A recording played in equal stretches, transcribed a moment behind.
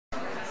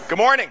Good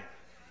morning.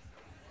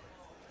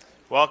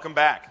 Welcome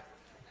back.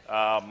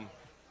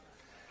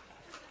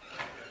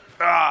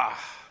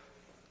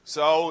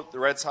 So the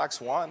Red Sox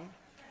won.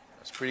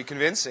 That's pretty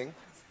convincing.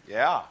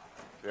 Yeah,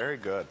 very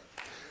good.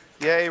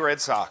 Yay,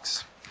 Red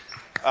Sox.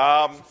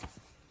 As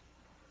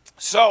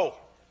you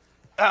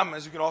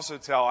can also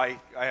tell, I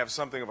have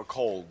something of a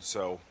cold,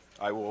 so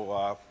I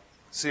will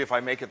see if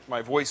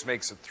my voice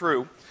makes it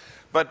through.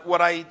 But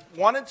what I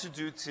wanted to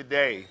do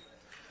today,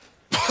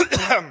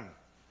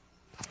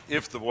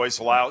 if the voice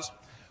allows,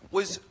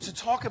 was to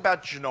talk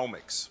about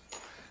genomics.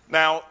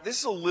 Now, this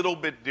is a little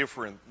bit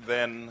different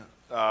than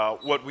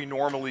what we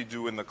normally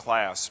do in the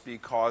class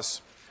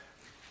because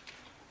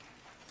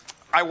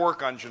I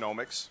work on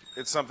genomics.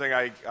 It's something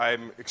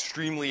I'm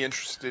extremely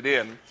interested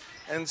in.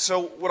 And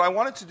so what I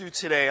wanted to do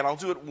today, and I'll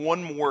do it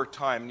one more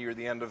time near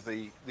the end of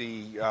the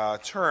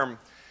term,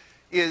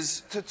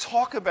 is to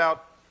talk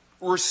about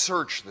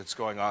research that's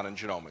going on in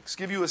genomics,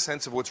 give you a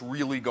sense of what's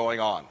really going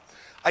on.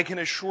 I can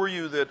assure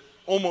you that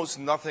almost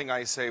nothing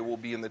I say will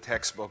be in the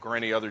textbook or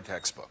any other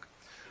textbook.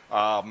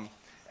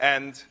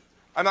 And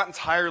I'm not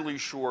entirely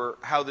sure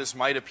how this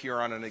might appear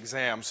on an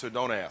exam, so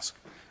don't ask,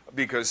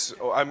 because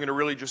I'm going to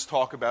really just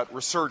talk about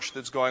research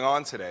that's going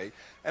on today.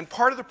 And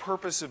part of the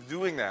purpose of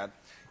doing that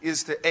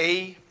is to,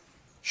 A,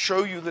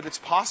 show you that it's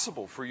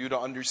possible for you to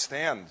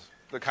understand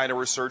the kind of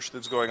research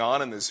that's going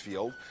on in this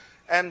field,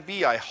 and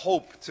B, I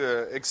hope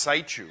to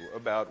excite you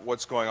about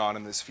what's going on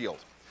in this field.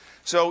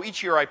 So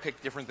each year I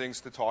pick different things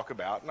to talk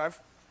about, and I've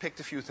picked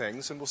a few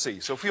things, and we'll see.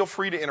 So feel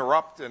free to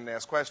interrupt and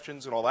ask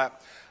questions and all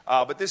that.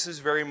 But this is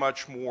very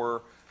much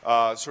more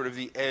sort of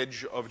the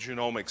edge of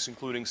genomics,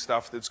 including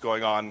stuff that's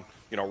going on,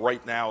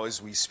 right now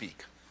as we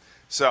speak.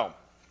 So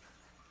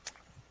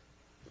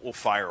we'll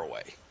fire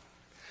away.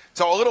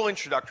 So a little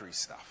introductory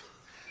stuff.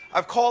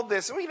 I've called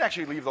this, we can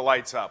actually leave the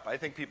lights up. I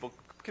think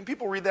can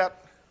people read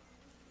that?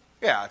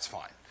 Yeah, it's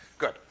fine.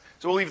 Good.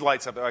 So we'll leave the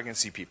lights up so I can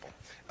see people.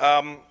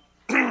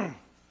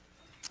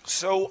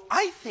 So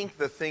I think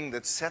the thing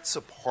that sets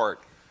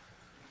apart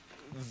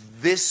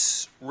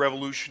this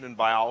revolution in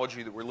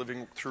biology that we're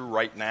living through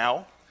right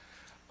now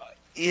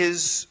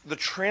is the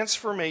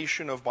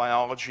transformation of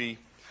biology,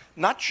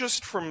 not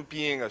just from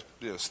being a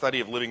study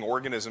of living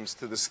organisms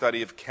to the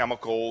study of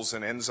chemicals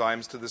and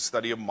enzymes to the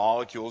study of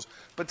molecules,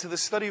 but to the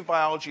study of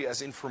biology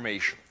as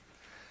information.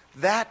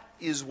 That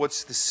is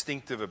what's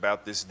distinctive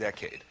about this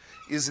decade,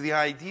 is the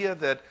idea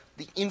that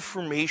the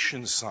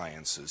information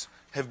sciences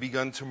have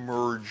begun to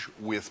merge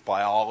with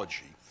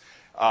biology,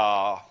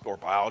 or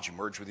biology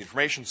merge with the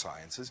information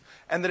sciences,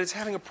 and that it's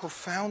having a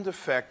profound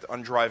effect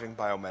on driving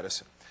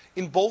biomedicine.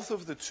 In both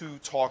of the two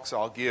talks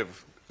I'll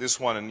give, this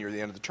one and near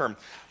the end of the term,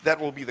 that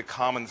will be the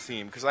common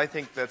theme, because I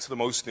think that's the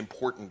most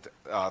important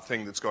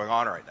thing that's going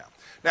on right now.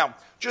 Now,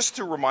 just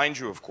to remind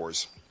you, of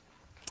course,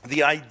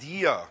 the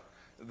idea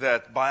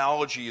that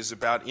biology is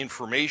about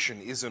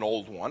information is an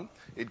old one.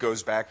 It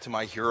goes back to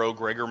my hero,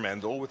 Gregor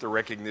Mendel, with the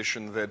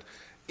recognition that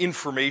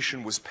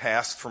information was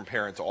passed from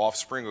parent to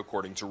offspring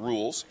according to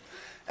rules.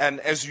 And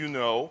as you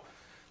know,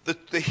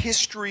 the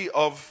history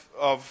of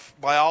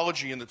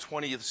biology in the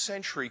 20th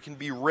century can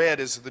be read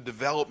as the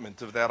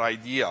development of that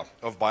idea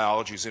of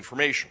biology as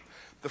information.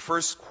 The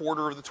first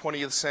quarter of the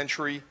 20th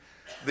century,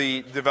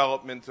 the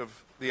development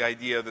of the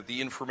idea that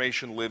the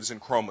information lives in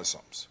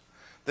chromosomes.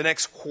 The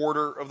next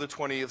quarter of the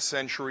 20th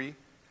century,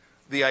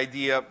 the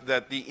idea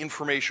that the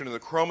information in the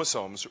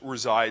chromosomes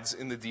resides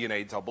in the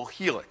DNA double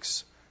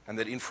helix, and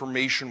that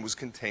information was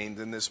contained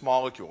in this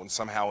molecule and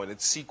somehow in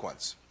its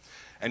sequence.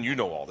 And you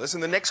know all this.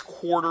 In the next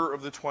quarter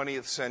of the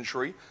 20th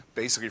century,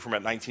 basically from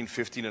about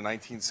 1950 to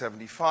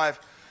 1975,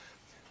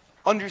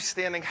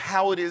 understanding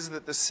how it is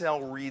that the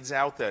cell reads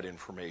out that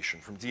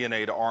information from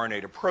DNA to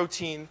RNA to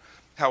protein,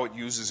 how it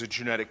uses a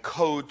genetic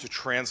code to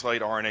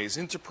translate RNAs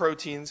into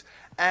proteins,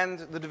 and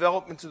the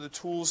development of the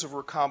tools of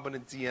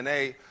recombinant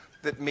DNA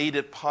that made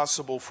it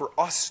possible for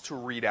us to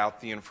read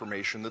out the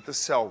information that the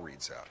cell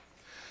reads out.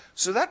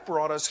 So that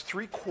brought us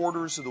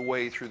 3/4 of the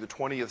way through the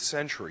 20th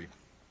century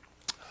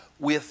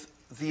with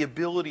the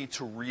ability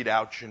to read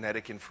out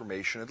genetic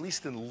information, at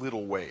least in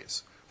little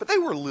ways. But they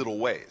were little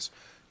ways.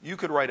 You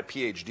could write a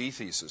PhD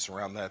thesis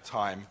around that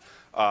time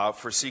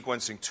for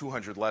sequencing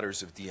 200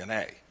 letters of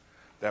DNA.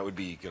 That would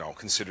be,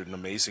 considered an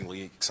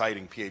amazingly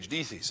exciting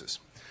PhD thesis.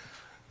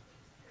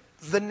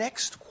 The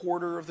next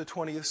quarter of the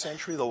 20th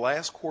century, the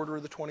last quarter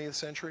of the 20th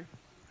century,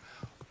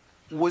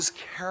 was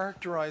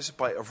characterized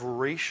by a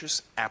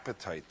voracious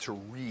appetite to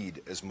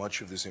read as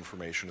much of this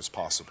information as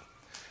possible.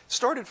 It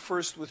started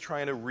first with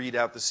trying to read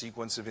out the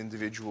sequence of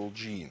individual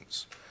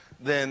genes,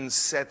 then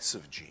sets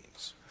of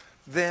genes,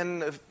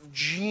 then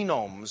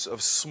genomes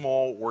of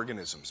small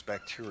organisms,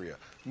 bacteria,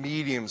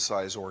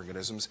 medium-sized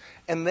organisms,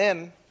 and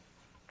then,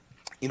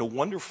 in a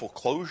wonderful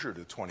closure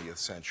to the 20th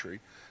century,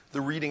 the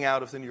reading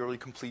out of the nearly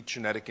complete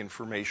genetic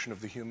information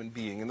of the human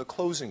being in the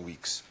closing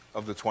weeks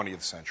of the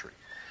 20th century.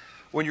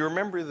 When you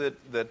remember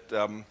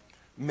that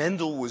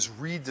Mendel was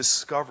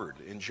rediscovered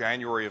in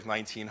January of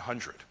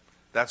 1900,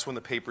 That's when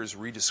the papers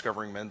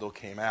rediscovering Mendel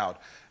came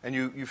out. And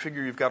you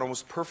figure you've got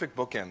almost perfect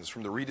bookends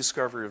from the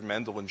rediscovery of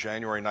Mendel in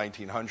January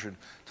 1900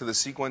 to the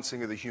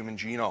sequencing of the human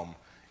genome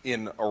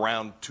in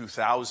around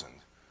 2000.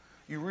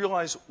 You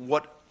realize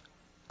what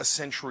a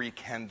century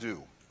can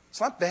do. It's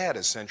not bad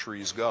as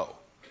centuries go,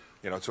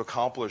 to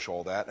accomplish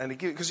all that. And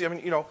because,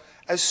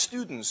 as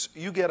students,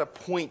 you get a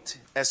point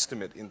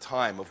estimate in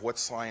time of what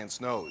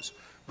science knows.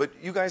 But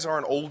you guys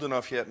aren't old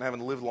enough yet and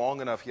haven't lived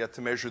long enough yet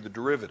to measure the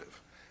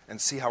derivative and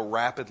see how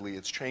rapidly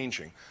it's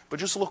changing. But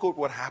just look at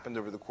what happened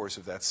over the course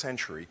of that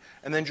century,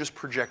 and then just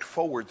project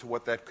forward to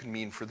what that could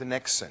mean for the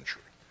next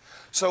century.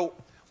 So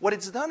what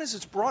it's done is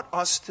it's brought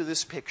us to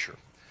this picture.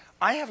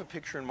 I have a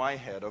picture in my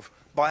head of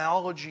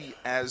biology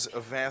as a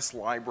vast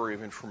library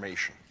of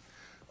information,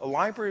 a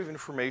library of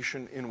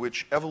information in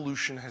which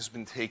evolution has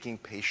been taking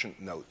patient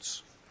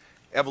notes.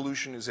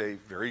 Evolution is a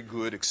very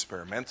good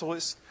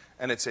experimentalist,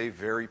 and it's a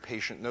very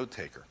patient note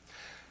taker.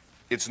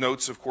 Its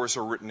notes, of course,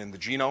 are written in the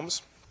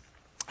genomes.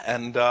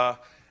 And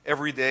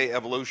every day,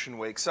 evolution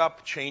wakes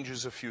up,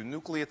 changes a few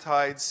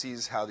nucleotides,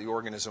 sees how the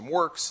organism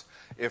works.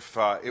 If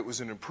it was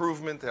an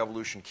improvement,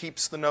 evolution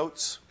keeps the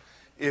notes.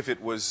 If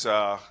it was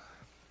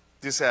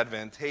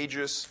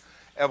disadvantageous,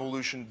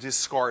 evolution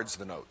discards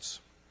the notes.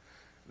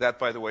 That,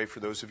 by the way,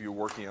 for those of you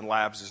working in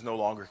labs, is no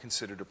longer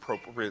considered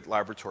appropriate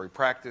laboratory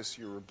practice.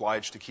 You're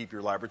obliged to keep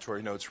your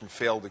laboratory notes from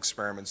failed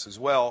experiments as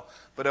well.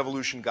 But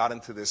evolution got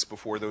into this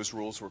before those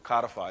rules were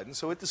codified. And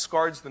so it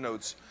discards the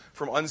notes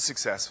from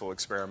unsuccessful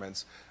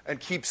experiments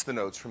and keeps the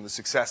notes from the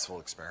successful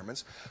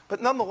experiments.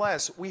 But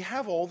nonetheless, we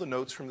have all the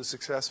notes from the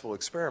successful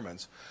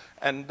experiments.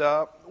 And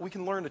we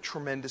can learn a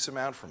tremendous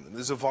amount from them.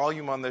 There's a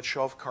volume on that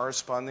shelf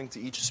corresponding to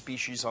each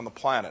species on the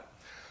planet.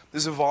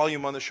 There's a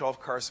volume on the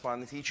shelf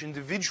corresponding to each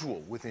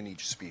individual within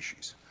each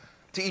species,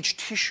 to each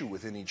tissue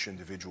within each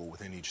individual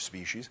within each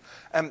species.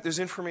 And there's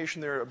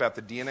information there about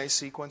the DNA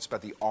sequence,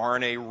 about the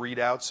RNA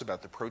readouts,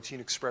 about the protein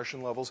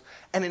expression levels.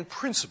 And in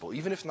principle,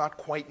 even if not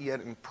quite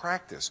yet in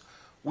practice,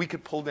 we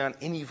could pull down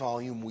any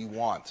volume we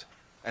want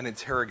and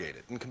interrogate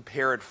it and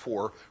compare it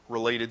for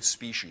related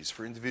species,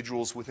 for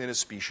individuals within a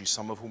species,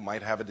 some of whom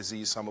might have a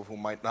disease, some of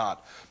whom might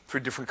not, for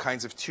different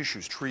kinds of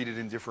tissues treated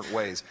in different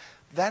ways.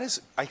 That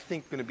is, I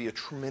think, going to be a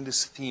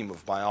tremendous theme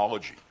of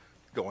biology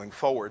going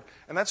forward.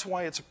 And that's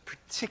why it's a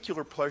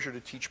particular pleasure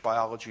to teach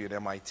biology at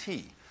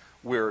MIT,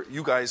 where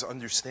you guys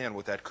understand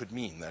what that could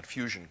mean, that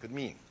fusion could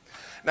mean.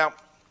 Now,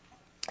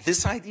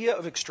 this idea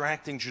of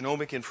extracting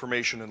genomic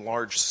information in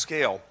large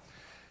scale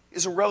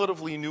is a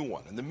relatively new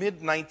one. In the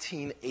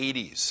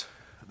mid-1980s,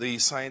 the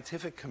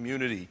scientific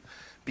community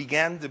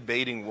began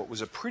debating what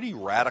was a pretty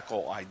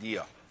radical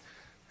idea,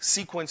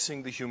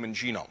 sequencing the human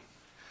genome.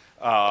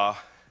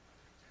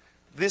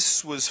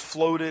 This was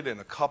floated in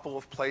a couple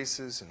of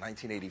places. In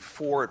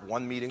 1984, at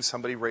one meeting,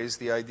 somebody raised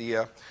the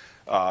idea.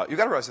 You've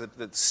got to realize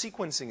that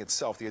sequencing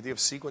itself, the idea of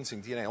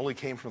sequencing DNA, only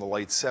came from the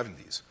late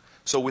 70s.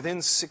 So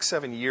within 6,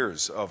 7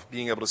 years of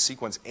being able to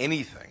sequence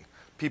anything,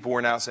 people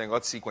were now saying,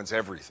 let's sequence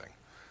everything.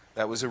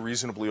 That was a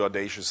reasonably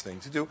audacious thing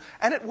to do,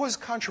 and it was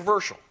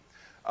controversial.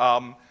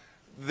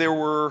 There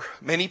were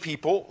many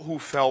people who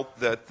felt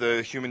that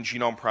the Human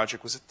Genome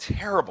Project was a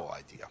terrible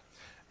idea,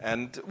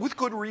 and with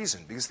good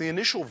reason, because the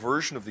initial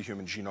version of the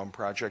Human Genome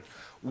Project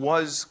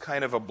was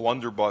kind of a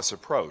blunderbuss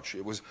approach.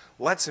 It was,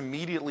 let's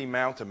immediately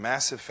mount a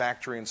massive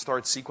factory and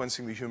start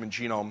sequencing the human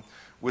genome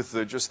with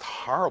the just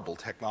horrible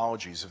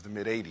technologies of the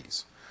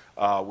mid-'80s.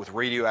 With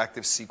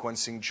radioactive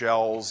sequencing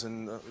gels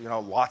and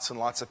lots and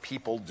lots of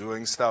people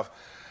doing stuff.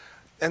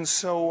 And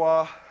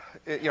so,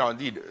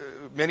 indeed,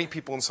 many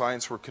people in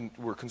science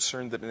were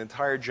concerned that an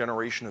entire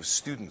generation of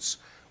students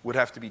would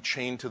have to be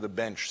chained to the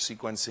bench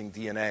sequencing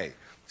DNA.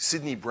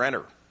 Sidney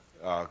Brenner,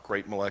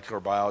 great molecular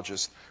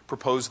biologist,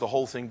 proposed the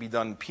whole thing be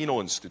done in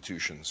penal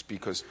institutions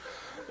because,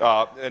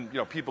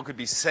 people could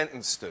be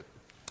sentenced to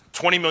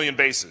 20 million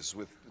bases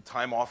with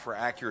time off for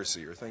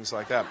accuracy or things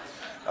like that.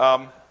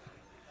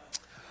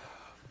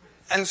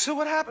 And so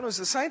what happened was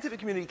the scientific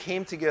community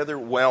came together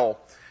well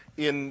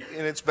in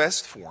its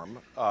best form.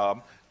 A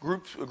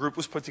group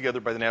was put together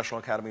by the National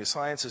Academy of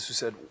Sciences who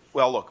said,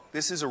 well, look,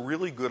 this is a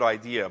really good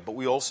idea, but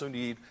we also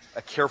need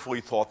a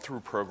carefully thought through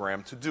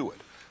program to do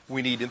it.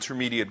 We need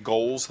intermediate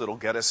goals that'll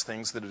get us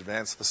things that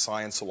advance the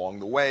science along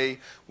the way.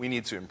 We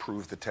need to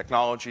improve the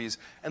technologies,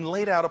 and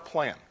laid out a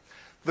plan.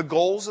 The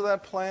goals of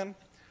that plan: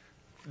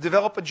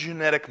 develop a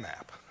genetic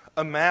map.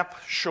 A map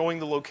showing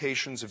the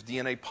locations of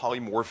DNA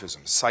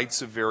polymorphism,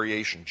 sites of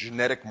variation,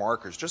 genetic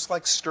markers, just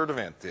like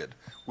Sturtevant did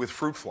with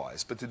fruit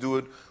flies, but to do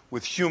it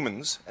with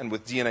humans and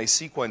with DNA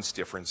sequence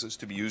differences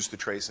to be used to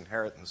trace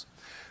inheritance.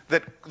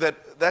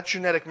 That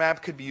genetic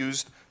map could be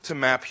used to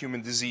map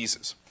human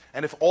diseases.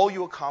 And if all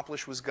you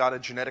accomplished was got a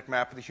genetic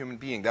map of the human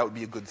being, that would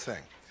be a good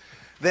thing.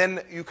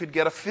 Then you could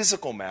get a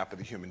physical map of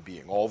the human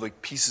being, all the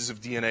pieces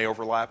of DNA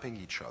overlapping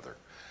each other,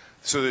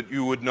 so that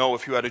you would know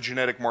if you had a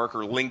genetic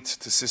marker linked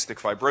to cystic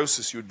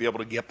fibrosis, you would be able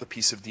to get the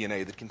piece of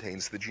DNA that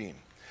contains the gene.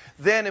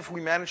 Then if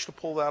we managed to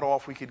pull that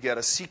off, we could get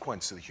a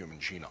sequence of the human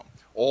genome,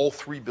 all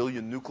 3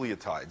 billion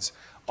nucleotides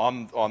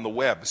on the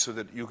web, so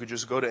that you could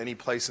just go to any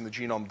place in the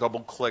genome,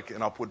 double-click,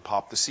 and up would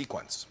pop the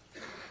sequence.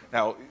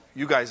 Now,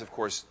 you guys, of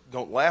course,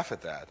 don't laugh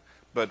at that,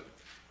 but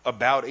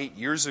about 8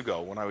 years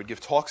ago, when I would give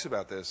talks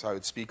about this, I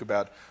would speak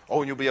about, oh,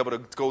 and you'll be able to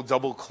go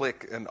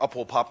double-click, and up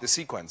will pop the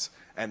sequence.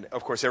 And,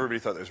 of course, everybody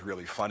thought that was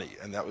really funny,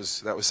 and that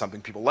was something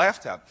people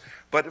laughed at.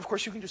 But, of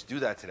course, you can just do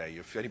that today.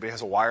 If anybody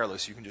has a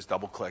wireless, you can just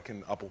double-click,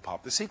 and up will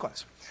pop the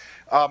sequence.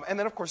 And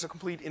then, of course, a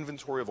complete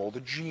inventory of all the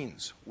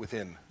genes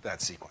within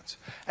that sequence.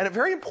 And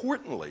very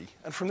importantly,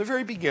 and from the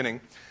very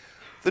beginning,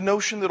 the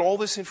notion that all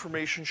this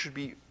information should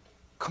be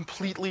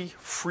completely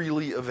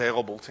freely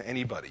available to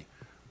anybody,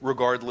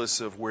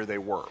 regardless of where they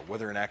were,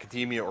 whether in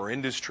academia or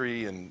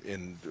industry,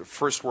 in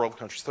first world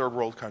countries, third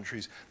world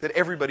countries, that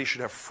everybody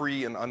should have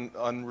free and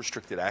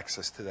unrestricted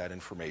access to that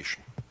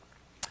information.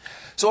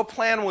 So a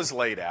plan was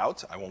laid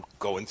out. I won't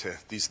go into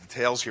these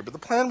details here, but the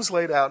plan was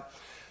laid out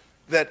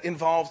that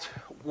involved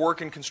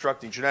work in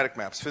constructing genetic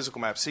maps, physical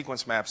maps,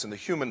 sequence maps in the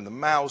human, the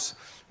mouse,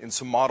 in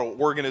some model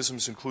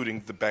organisms,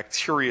 including the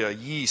bacteria,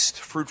 yeast,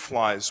 fruit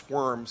flies,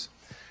 worms.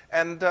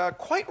 And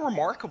quite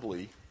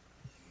remarkably,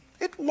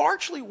 it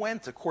largely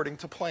went according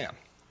to plan.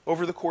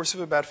 Over the course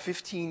of about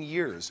 15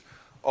 years,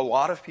 a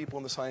lot of people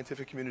in the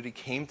scientific community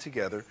came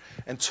together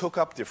and took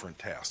up different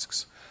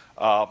tasks.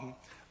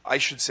 I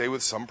should say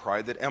with some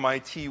pride that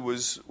MIT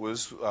was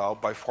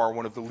by far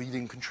one of the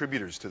leading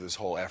contributors to this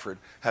whole effort,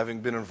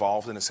 having been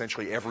involved in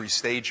essentially every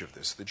stage of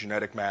this, the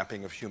genetic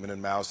mapping of human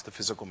and mouse, the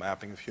physical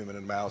mapping of human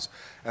and mouse,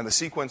 and the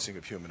sequencing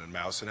of human and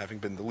mouse, and having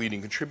been the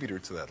leading contributor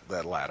to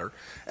that latter.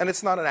 And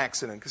it's not an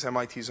accident, because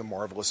MIT is a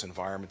marvelous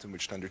environment in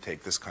which to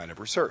undertake this kind of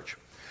research.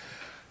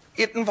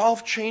 It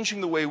involved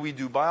changing the way we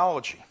do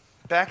biology.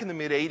 Back in the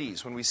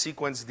mid-'80s, when we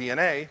sequenced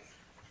DNA,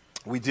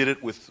 we did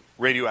it with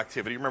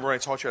radioactivity. Remember when I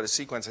taught you how to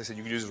sequence, I said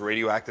you could use a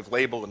radioactive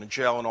label and a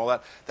gel and all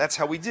that. That's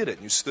how we did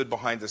it. You stood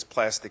behind this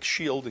plastic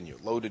shield and you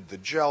loaded the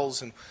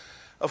gels. And,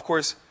 of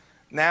course,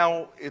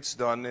 now it's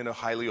done in a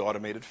highly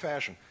automated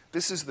fashion.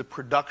 This is the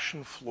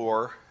production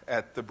floor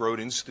at the Broad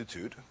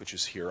Institute, which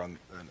is here on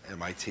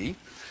MIT,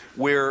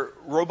 where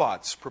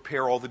robots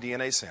prepare all the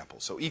DNA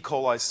samples. So E.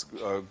 coli's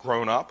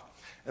grown up.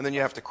 And then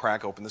you have to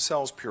crack open the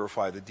cells,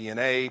 purify the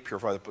DNA,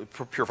 purify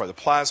the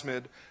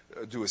plasmid,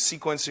 do a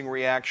sequencing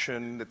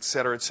reaction, et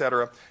cetera, et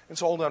cetera.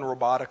 It's all done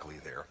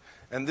robotically there.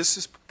 And this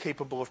is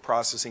capable of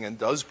processing and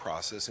does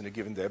process in a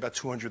given day about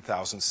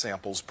 200,000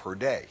 samples per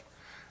day.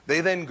 They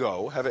then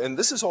go, and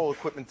this is all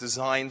equipment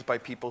designed by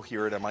people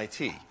here at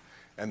MIT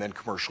and then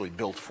commercially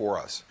built for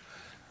us.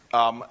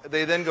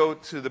 They then go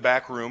to the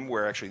back room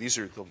where actually these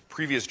are the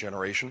previous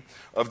generation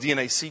of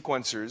DNA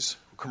sequencers,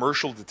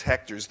 commercial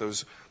detectors,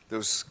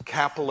 those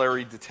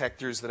capillary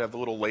detectors that have the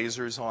little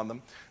lasers on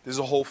them. There's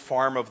a whole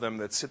farm of them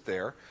that sit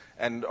there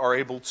and are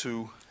able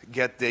to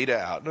get data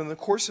out. And in the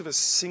course of a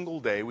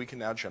single day, we can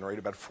now generate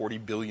about 40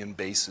 billion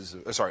bases.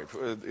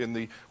 In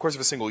the course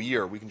of a single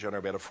year, we can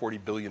generate about 40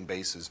 billion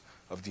bases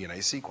of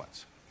DNA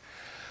sequence.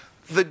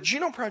 The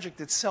Genome Project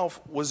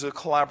itself was a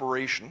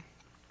collaboration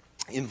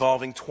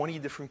involving 20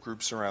 different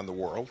groups around the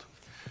world.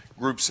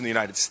 Groups in the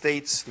United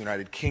States, the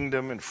United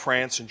Kingdom, and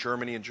France, and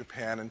Germany, and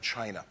Japan, and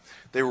China.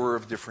 They were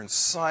of different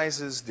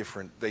sizes,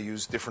 they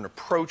used different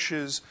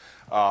approaches,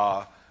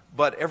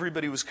 but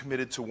everybody was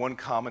committed to one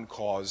common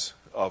cause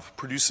of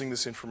producing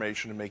this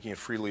information and making it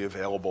freely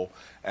available,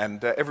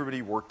 and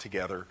everybody worked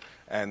together.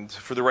 And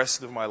for the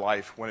rest of my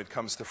life, when it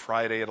comes to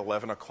Friday at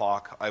 11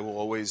 o'clock, I will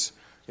always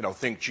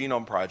think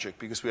Genome Project,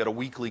 because we had a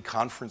weekly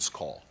conference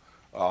call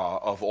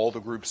of all the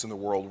groups in the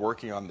world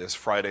working on this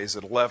Fridays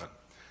at 11.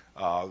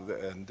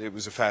 And it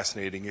was a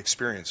fascinating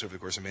experience over the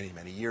course of many,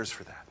 many years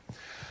for that.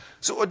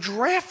 So a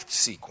draft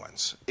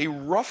sequence, a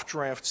rough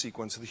draft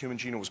sequence of the human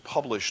genome was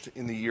published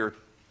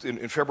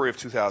in February of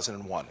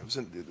 2001. It was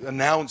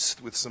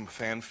announced with some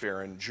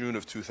fanfare in June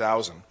of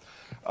 2000.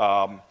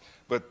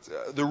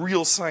 But the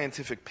real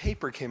scientific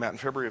paper came out in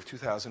February of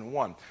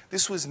 2001.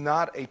 This was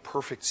not a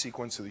perfect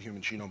sequence of the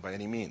human genome by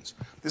any means.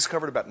 This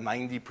covered about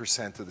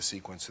 90% of the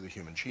sequence of the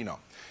human genome.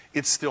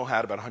 It still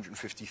had about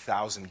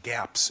 150,000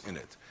 gaps in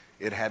it.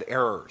 It had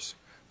errors.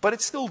 But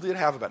it still did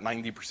have about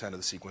 90% of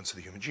the sequence of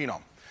the human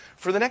genome.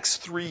 For the next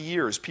 3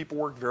 years, people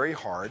worked very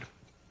hard.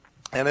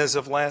 And as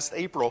of last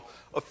April,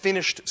 a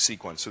finished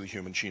sequence of the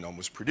human genome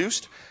was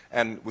produced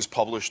and was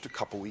published a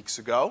couple weeks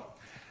ago.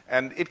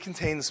 And it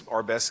contains,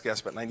 our best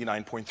guess, about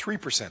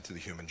 99.3% of the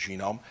human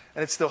genome.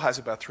 And it still has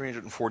about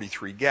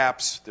 343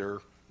 gaps.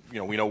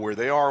 We know where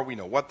they are, we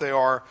know what they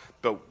are,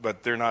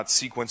 but they're not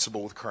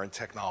sequenceable with current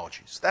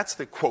technologies. That's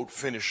the, quote,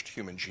 finished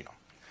human genome.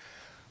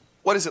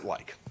 What is it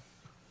like?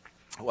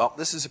 Well,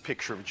 this is a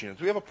picture of a genome.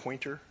 Do we have a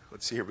pointer?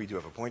 Let's see here. We do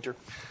have a pointer.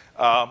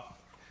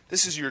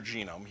 This is your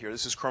genome here.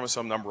 This is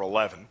chromosome number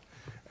 11.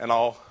 And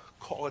I'll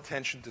call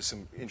attention to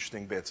some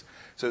interesting bits.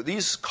 So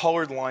these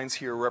colored lines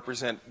here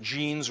represent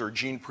genes or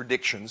gene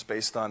predictions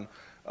based on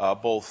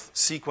both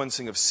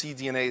sequencing of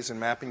cDNAs and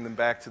mapping them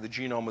back to the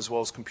genome, as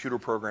well as computer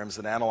programs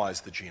that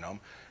analyze the genome.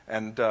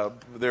 And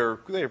they're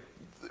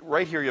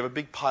right here you have a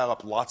big pile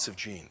up, lots of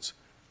genes.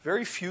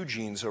 Very few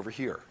genes over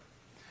here.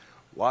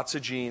 Lots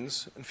of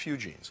genes and few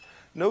genes.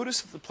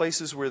 Notice that the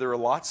places where there are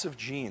lots of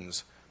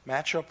genes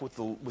match up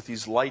with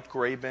these light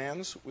gray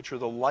bands, which are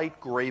the light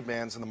gray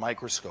bands in the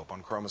microscope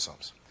on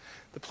chromosomes.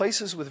 The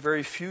places with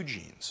very few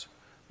genes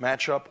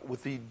match up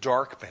with the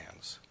dark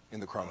bands in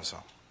the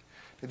chromosome.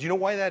 Now, do you know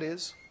why that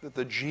is? That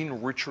the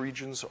gene-rich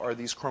regions are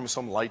these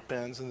chromosome light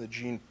bands and the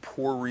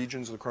gene-poor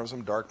regions are the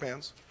chromosome dark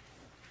bands?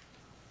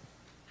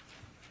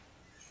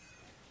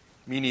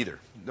 Me neither.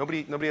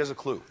 Nobody has a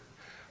clue.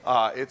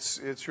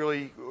 It's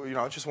really,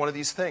 it's just one of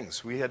these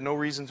things. We had no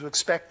reason to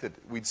expect that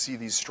we'd see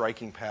these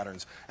striking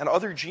patterns. And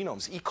other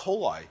genomes, E.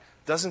 coli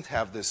doesn't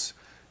have this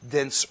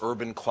dense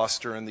urban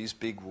cluster and these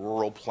big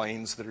rural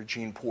plains that are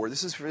gene poor.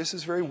 This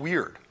is very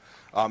weird,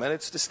 and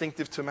it's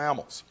distinctive to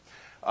mammals.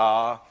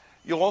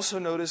 You'll also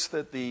notice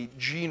that the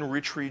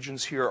gene-rich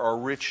regions here are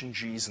rich in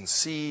G's and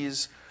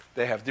C's.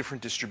 They have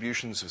different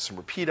distributions of some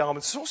repeat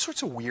elements. There's all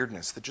sorts of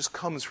weirdness that just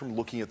comes from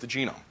looking at the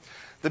genome.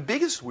 The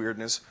biggest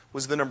weirdness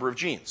was the number of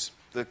genes.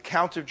 The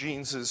count of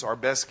genes is our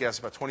best guess,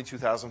 about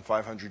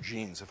 22,500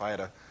 genes. If I had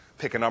to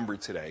pick a number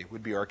today,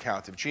 would be our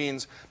count of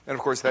genes. And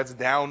of course, that's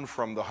down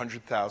from the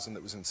 100,000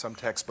 that was in some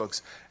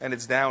textbooks, and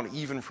it's down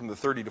even from the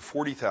 30 to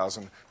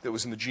 40,000 that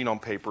was in the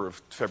genome paper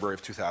of February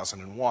of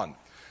 2001.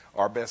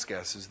 Our best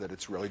guess is that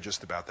it's really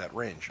just about that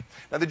range.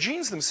 Now, the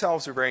genes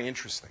themselves are very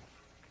interesting.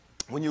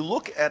 When you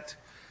look at,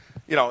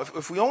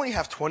 if we only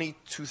have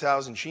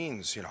 22,000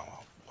 genes,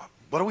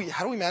 how do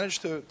we manage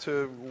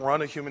to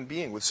run a human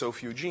being with so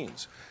few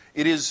genes?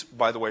 It is,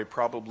 by the way,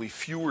 probably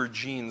fewer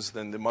genes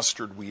than the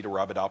mustard weed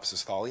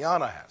Arabidopsis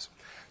thaliana has.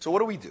 So what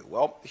do we do?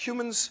 Well,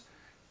 humans,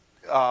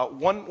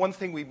 one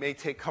thing we may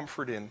take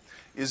comfort in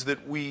is that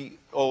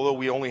although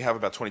we only have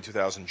about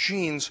 22,000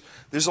 genes,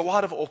 there's a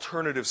lot of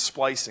alternative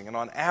splicing. And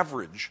on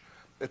average,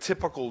 a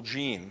typical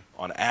gene,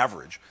 on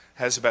average,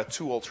 has about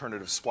 2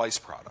 alternative splice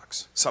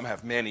products. Some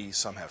have many,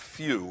 some have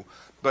few.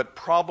 But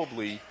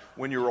probably,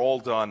 when you're all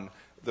done,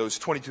 those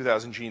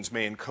 22,000 genes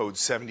may encode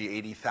 70,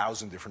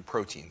 80,000 different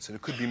proteins. And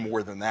it could be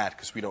more than that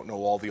because we don't know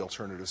all the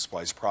alternative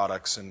splice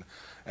products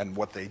and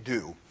what they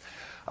do.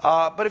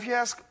 But if you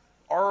ask,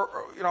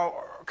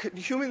 can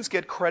humans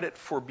get credit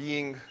for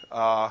being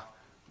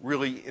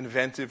really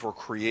inventive or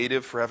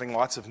creative, for having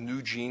lots of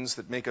new genes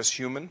that make us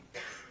human?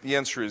 The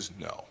answer is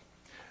no.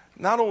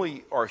 Not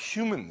only are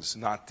humans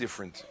not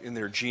different in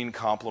their gene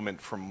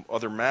complement from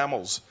other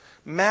mammals,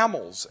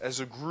 mammals as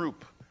a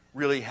group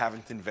really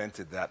haven't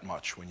invented that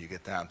much when you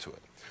get down to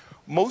it.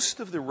 Most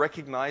of the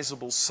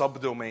recognizable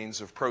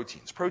subdomains of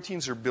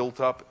proteins are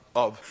built up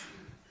of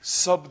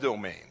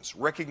subdomains,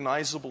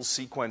 recognizable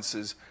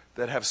sequences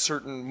that have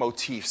certain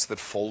motifs that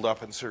fold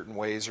up in certain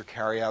ways or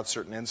carry out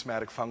certain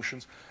enzymatic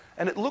functions.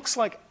 And it looks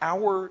like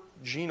our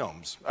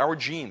genomes, our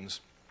genes,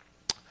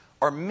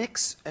 are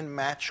mix and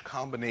match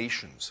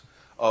combinations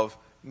of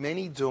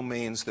many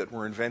domains that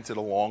were invented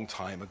a long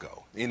time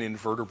ago in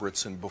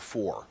invertebrates and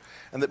before.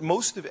 And that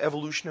most of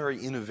evolutionary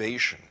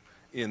innovation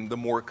in the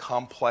more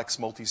complex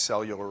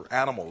multicellular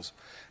animals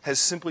has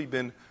simply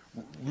been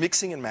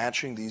mixing and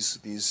matching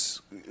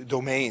these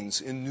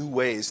domains in new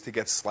ways to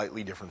get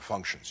slightly different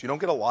functions. You don't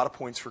get a lot of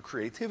points for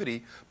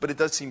creativity, but it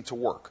does seem to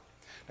work.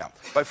 Now,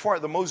 by far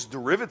the most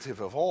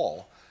derivative of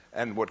all,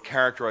 and what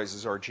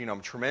characterizes our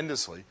genome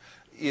tremendously,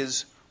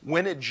 is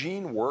when a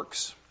gene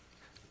works,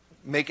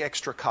 make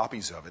extra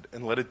copies of it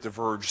and let it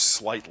diverge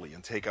slightly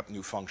and take up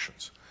new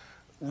functions.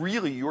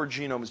 Really, your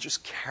genome is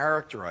just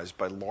characterized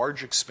by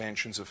large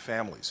expansions of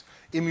families,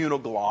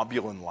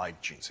 immunoglobulin-like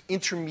genes,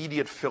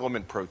 intermediate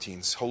filament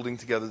proteins holding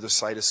together the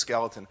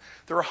cytoskeleton.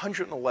 There are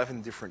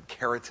 111 different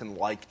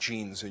keratin-like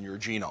genes in your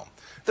genome.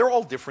 They're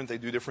all different, they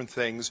do different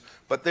things,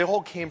 but they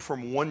all came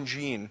from one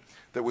gene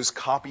that was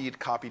copied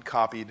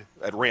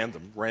at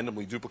random,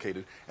 randomly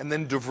duplicated, and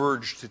then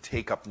diverged to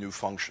take up new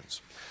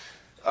functions.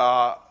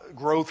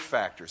 Growth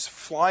factors.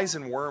 Flies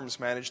and worms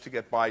manage to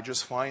get by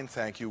just fine,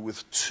 thank you,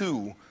 with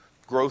 2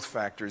 growth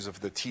factors of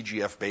the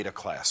TGF beta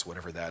class,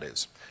 whatever that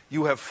is.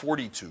 You have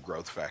 42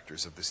 growth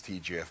factors of this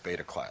TGF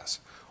beta class,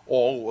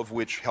 all of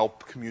which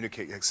help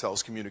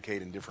cells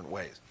communicate in different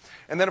ways.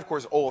 And then, of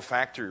course,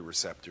 olfactory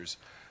receptors.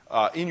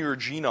 In your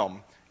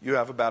genome, you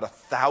have about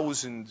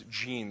 1,000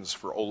 genes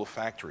for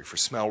olfactory, for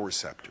smell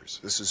receptors.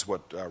 This is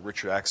what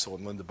Richard Axel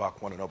and Linda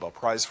Buck won a Nobel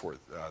Prize for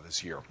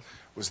this year,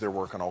 was their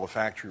work on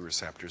olfactory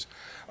receptors.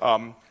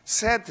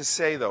 Sad to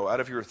say, though, out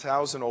of your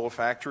 1,000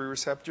 olfactory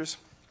receptors,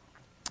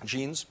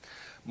 genes,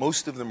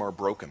 most of them are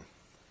broken.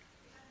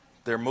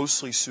 They're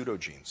mostly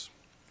pseudogenes.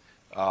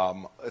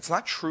 It's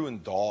not true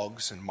in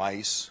dogs and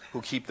mice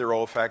who keep their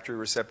olfactory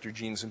receptor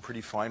genes in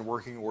pretty fine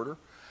working order,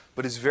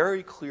 but it's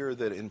very clear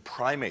that in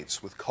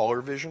primates with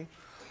color vision,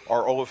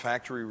 our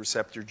olfactory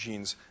receptor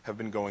genes have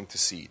been going to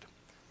seed.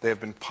 They have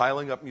been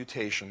piling up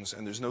mutations,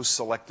 and there's no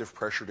selective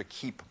pressure to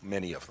keep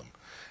many of them.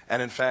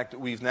 And in fact,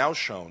 we've now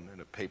shown, in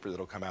a paper that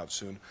will come out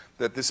soon,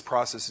 that this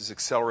process is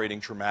accelerating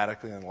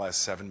dramatically in the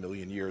last 7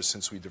 million years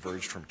since we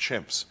diverged from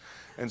chimps.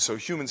 And so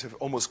humans have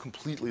almost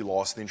completely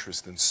lost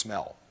interest in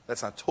smell.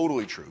 That's not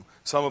totally true.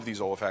 Some of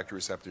these olfactory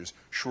receptors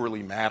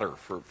surely matter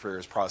for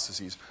various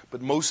processes,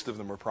 but most of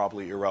them are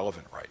probably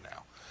irrelevant right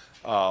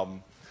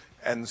now.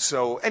 And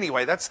so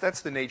anyway, that's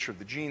the nature of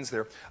the genes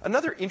there.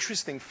 Another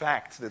interesting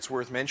fact that's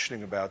worth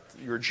mentioning about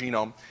your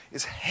genome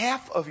is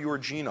half of your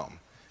genome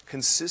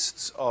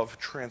consists of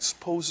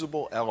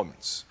transposable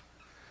elements,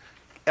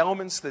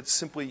 elements that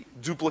simply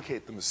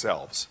duplicate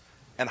themselves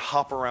and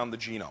hop around the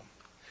genome,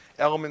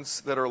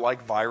 elements that are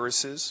like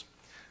viruses.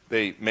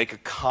 They make a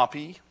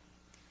copy,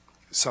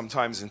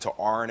 sometimes into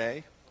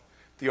RNA.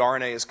 The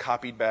RNA is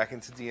copied back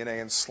into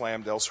DNA and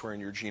slammed elsewhere in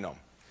your genome.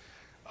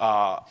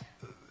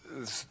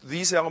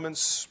 These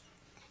elements,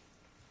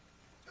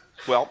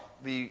 well,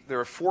 there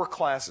are 4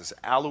 classes: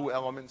 alu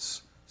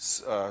elements,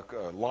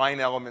 line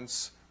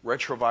elements,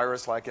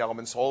 retrovirus-like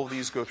elements. All of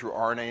these go through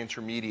RNA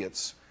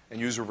intermediates and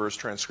use reverse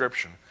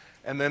transcription.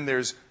 And then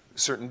there's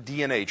certain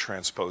DNA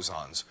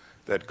transposons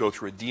that go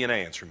through a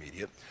DNA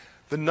intermediate.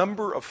 The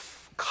number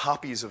of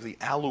copies of the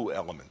alu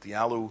element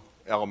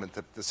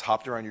that's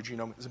hopped around your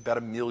genome, is about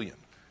 1 million.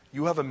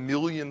 You have 1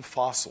 million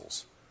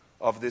fossils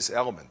of this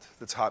element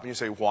that's hopped, and you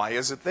say, why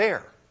is it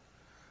there?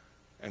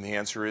 And the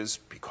answer is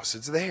because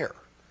it's there.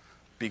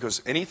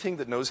 Because anything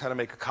that knows how to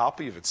make a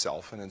copy of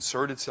itself and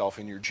insert itself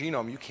in your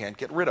genome, you can't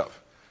get rid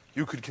of.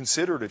 You could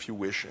consider it, if you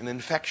wish, an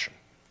infection.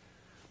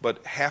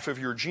 But half of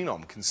your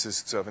genome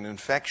consists of an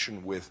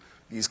infection with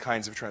these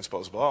kinds of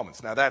transposable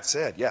elements. Now, that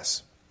said,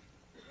 yes?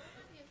 What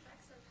are the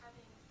effects of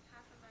having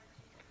half of our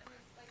genome? I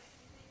mean, like,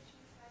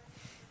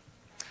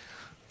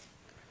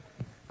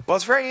 mutations? Well,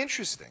 it's very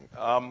interesting.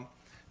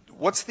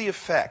 What's the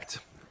effect?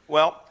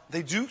 Well,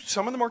 they do.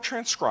 Some of them are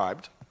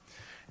transcribed.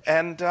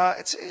 And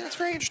it's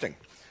very interesting.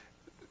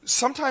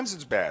 Sometimes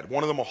it's bad.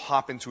 One of them will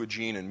hop into a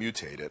gene and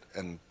mutate it,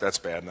 and that's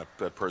bad, and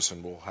that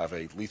person will have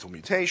a lethal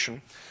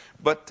mutation.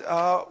 But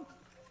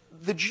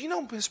the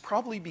genome has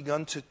probably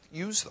begun to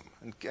use them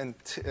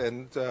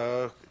and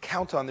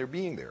count on their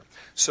being there.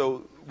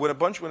 So when a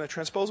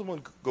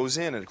transposable goes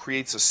in and it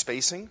creates a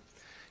spacing,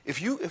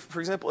 for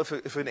example,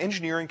 if an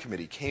engineering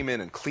committee came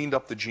in and cleaned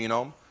up the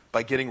genome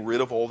by getting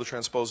rid of all the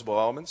transposable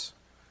elements,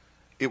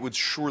 it would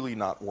surely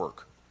not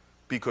work,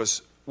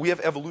 because we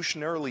have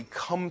evolutionarily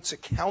come to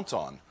count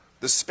on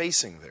the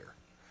spacing there.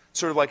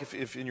 Sort of like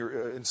if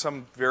in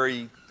some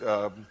very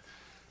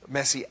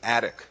messy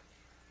attic,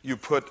 you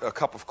put a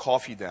cup of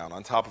coffee down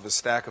on top of a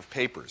stack of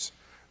papers.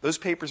 Those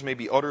papers may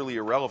be utterly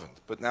irrelevant,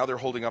 but now they're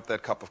holding up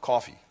that cup of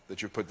coffee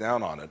that you put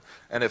down on it.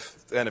 And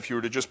if you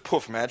were to just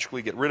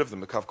magically get rid of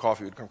them, the cup of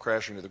coffee would come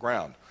crashing to the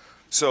ground.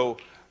 So,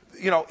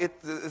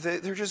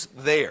 they're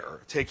just there,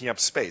 taking up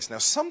space. Now,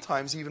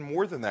 sometimes even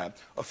more than that,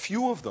 a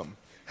few of them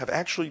have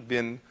actually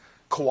been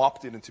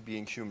co-opted into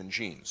being human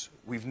genes.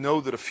 We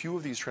know that a few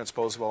of these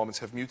transposable elements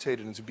have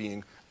mutated into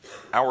being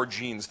our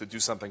genes that do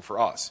something for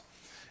us.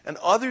 And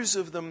others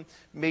of them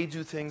may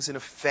do things in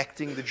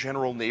affecting the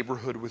general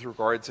neighborhood with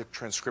regard to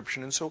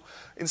transcription. And so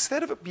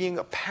instead of it being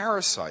a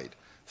parasite,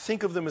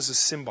 think of them as a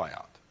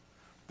symbiont.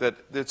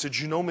 That's a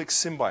genomic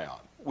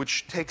symbiont,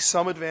 which takes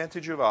some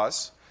advantage of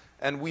us,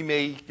 and we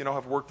may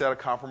have worked out a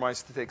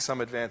compromise to take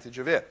some advantage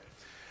of it.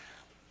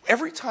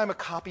 Every time a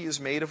copy is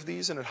made of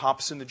these and it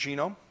hops in the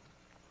genome,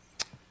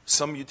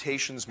 some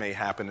mutations may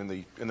happen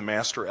in the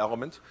master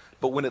element,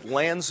 but when it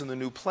lands in the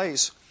new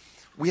place,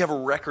 we have a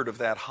record of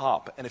that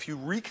hop. And if you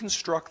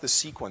reconstruct the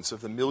sequence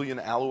of the 1 million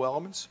alu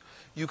elements,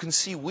 you can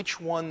see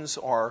which ones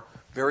are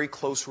very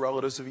close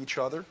relatives of each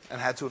other and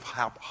had to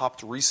have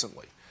hopped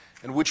recently,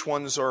 and which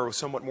ones are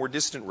somewhat more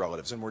distant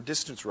relatives and more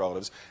distant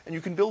relatives. And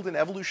you can build an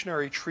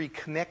evolutionary tree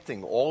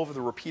connecting all of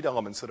the repeat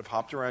elements that have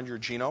hopped around your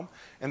genome,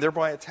 and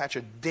thereby attach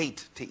a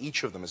date to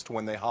each of them as to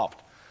when they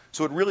hopped.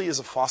 So it really is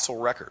a fossil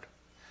record.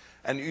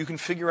 And you can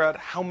figure out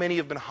how many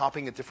have been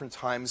hopping at different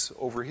times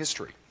over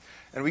history.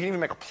 And we can even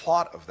make a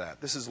plot of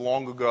that. This is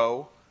long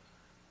ago.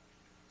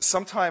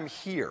 Sometime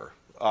here,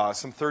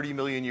 some 30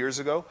 million years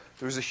ago,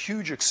 there was a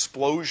huge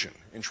explosion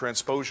in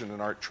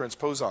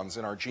transposons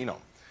in our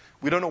genome.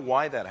 We don't know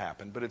why that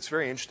happened, but it's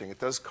very interesting. It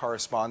does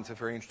correspond to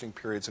very interesting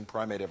periods in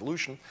primate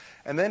evolution.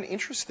 And then,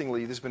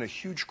 interestingly, there's been a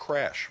huge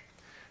crash,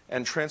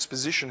 and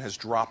transposition has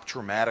dropped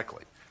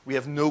dramatically. We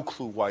have no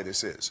clue why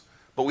this is.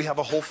 But we have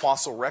a whole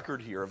fossil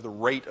record here of the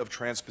rate of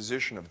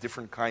transposition of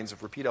different kinds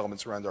of repeat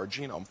elements around our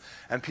genome,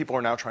 and people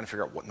are now trying to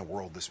figure out what in the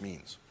world this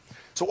means.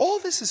 So all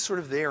of this is sort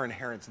of there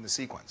inherent in the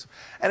sequence.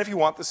 And if you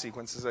want the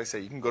sequence, as I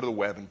say, you can go to the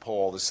web and pull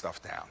all this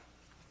stuff down.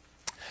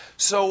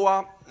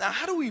 So now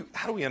how do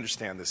we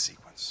understand this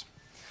sequence?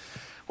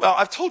 Well,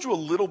 I've told you a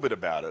little bit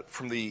about it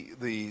from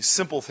the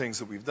simple things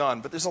that we've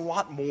done, but there's a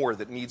lot more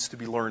that needs to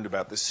be learned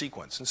about this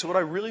sequence. And so what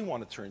I really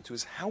want to turn to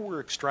is how we're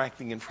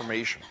extracting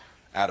information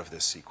out of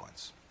this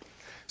sequence.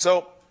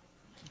 So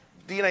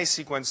DNA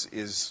sequence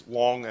is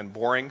long and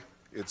boring.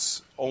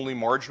 It's only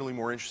marginally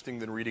more interesting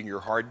than reading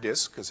your hard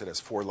disk, because it has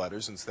 4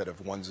 letters instead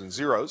of 1s and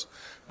 0s.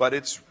 But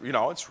it's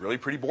really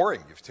pretty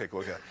boring if you take a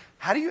look at it.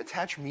 How do you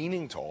attach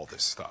meaning to all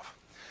this stuff?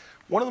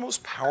 One of the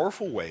most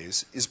powerful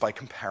ways is by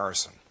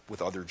comparison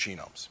with other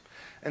genomes.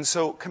 And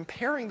so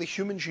comparing the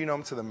human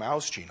genome to the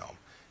mouse genome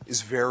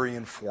is very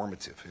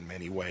informative in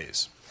many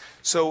ways.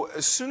 So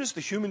as soon as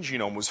the human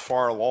genome was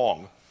far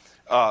along,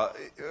 a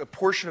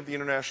portion of the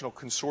international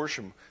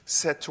consortium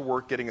set to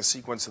work getting a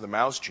sequence of the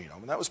mouse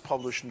genome, and that was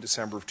published in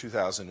December of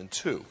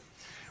 2002.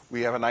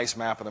 We have a nice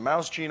map of the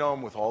mouse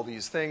genome with all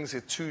these things.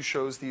 It too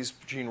shows these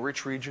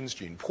gene-rich regions,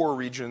 gene-poor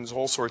regions,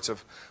 all sorts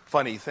of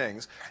funny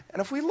things.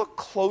 And if we look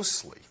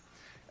closely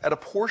at a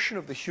portion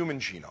of the human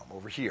genome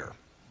over here,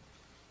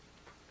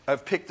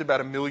 I've picked about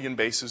 1 million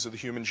bases of the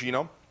human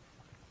genome.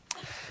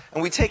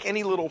 And we take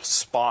any little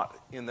spot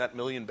in that 1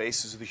 million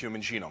bases of the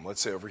human genome,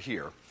 let's say over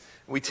here,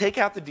 and we take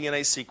out the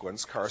DNA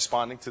sequence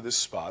corresponding to this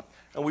spot,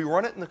 and we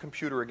run it in the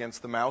computer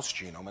against the mouse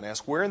genome and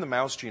ask where in the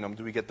mouse genome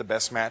do we get the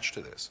best match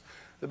to this?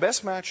 The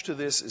best match to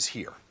this is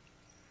here.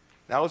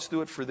 Now let's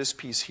do it for this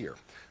piece here.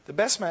 The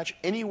best match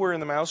anywhere in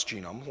the mouse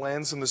genome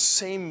lands in the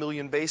same 1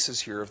 million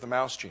bases here of the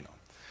mouse genome.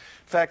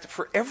 In fact,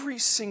 for every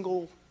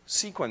single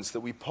sequence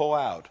that we pull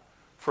out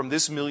from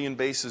this 1 million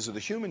bases of the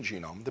human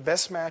genome, the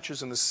best match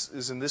is in this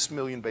 1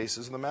 million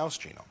bases of the mouse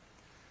genome.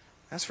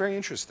 That's very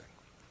interesting.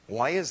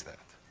 Why is that?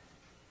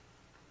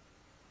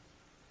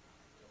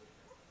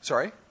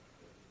 Sorry?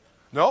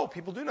 No,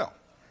 people do know.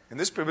 And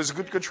this was a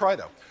good try,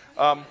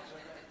 though.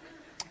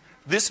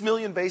 This 1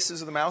 million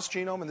bases of the mouse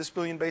genome and this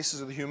 1 million bases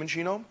of the human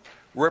genome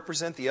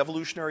represent the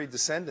evolutionary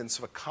descendants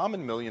of a common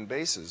 1 million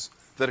bases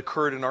that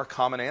occurred in our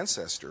common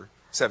ancestor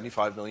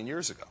 75 million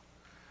years ago.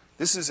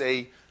 This is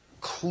a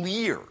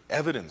clear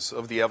evidence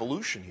of the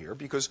evolution here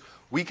because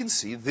we can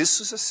see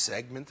this is a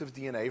segment of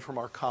DNA from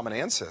our common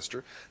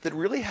ancestor that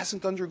really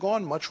hasn't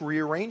undergone much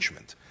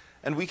rearrangement.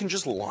 And we can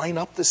just line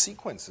up the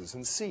sequences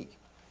and see.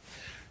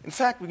 In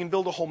fact, we can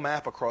build a whole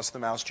map across the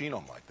mouse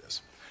genome like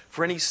this.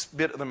 For any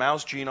bit of the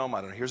mouse genome,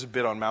 I don't know, here's a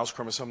bit on mouse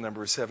chromosome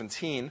number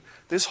 17.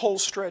 This whole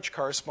stretch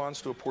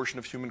corresponds to a portion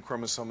of human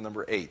chromosome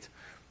number 8.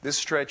 This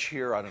stretch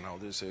here, I don't know,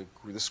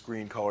 this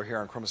green color here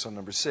on chromosome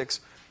number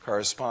 6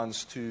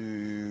 corresponds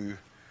to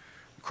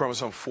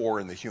chromosome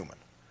 4 in the human.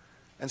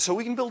 And so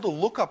we can build a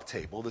lookup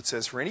table that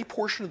says for any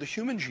portion of the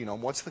human genome,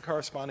 what's the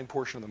corresponding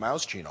portion of the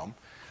mouse genome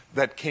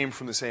that came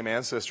from the same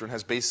ancestor and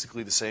has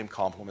basically the same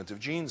complement of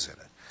genes in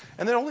it.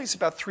 And then only it's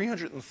about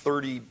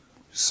 330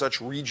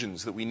 such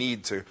regions that we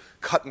need to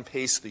cut and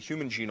paste the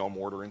human genome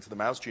order into the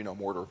mouse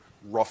genome order,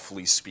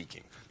 roughly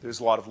speaking. There's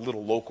a lot of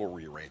little local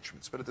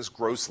rearrangements, but at this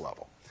gross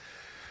level.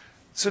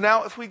 So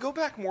now if we go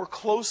back more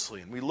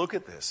closely and we look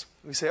at this,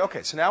 we say,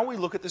 okay, so now we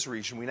look at this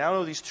region. We now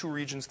know these two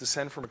regions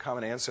descend from a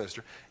common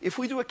ancestor. If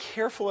we do a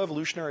careful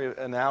evolutionary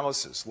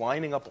analysis,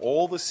 lining up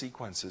all the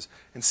sequences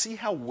and see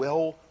how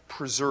well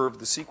preserved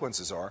the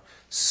sequences are,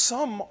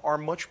 some are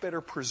much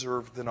better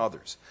preserved than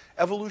others.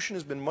 Evolution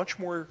has been much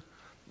more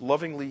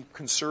lovingly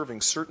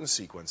conserving certain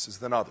sequences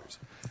than others.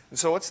 And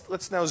so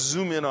let's now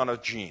zoom in on a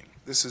gene.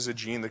 This is a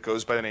gene that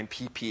goes by the name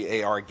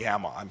PPAR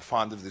gamma. I'm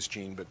fond of this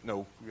gene, but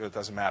no, it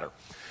doesn't matter.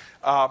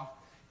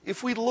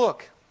 If we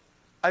look,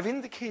 I've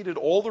indicated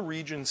all the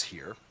regions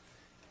here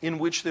in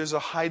which there's a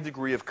high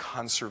degree of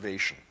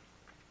conservation.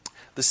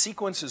 The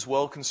sequence is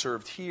well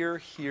conserved here,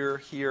 here,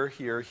 here,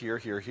 here, here,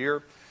 here,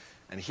 here,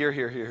 and here,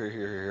 here, here, here,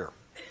 here, here.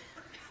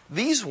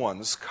 These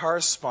ones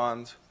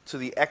correspond to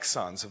the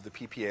exons of the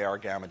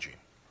PPAR gamma gene.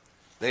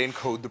 They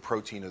encode the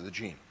protein of the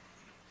gene.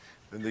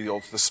 Then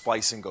the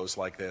splicing goes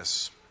like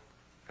this.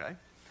 Okay?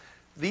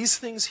 These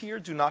things here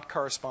do not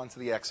correspond to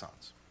the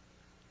exons.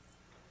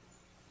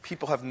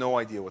 People have no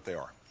idea what they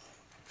are.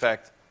 In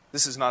fact,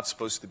 this is not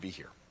supposed to be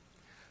here.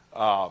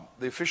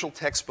 The official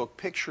textbook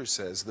picture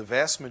says the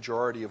vast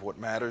majority of what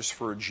matters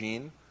for a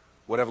gene,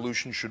 what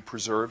evolution should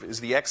preserve, is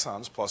the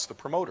exons plus the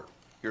promoter.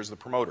 Here's the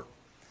promoter.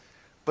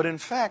 But in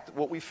fact,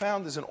 what we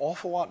found is an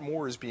awful lot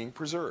more is being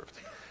preserved.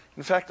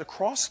 In fact,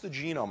 across the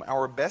genome,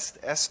 our best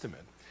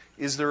estimate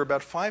is there are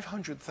about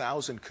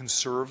 500,000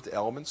 conserved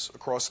elements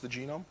across the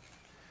genome,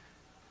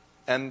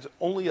 and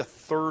only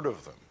 1/3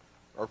 of them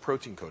are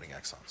protein-coding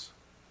exons.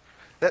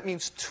 That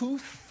means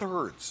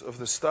 2/3 of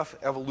the stuff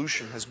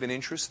evolution has been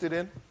interested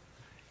in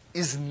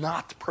is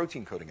not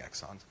protein-coding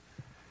exons.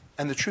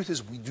 And the truth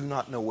is we do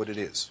not know what it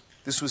is.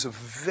 This was a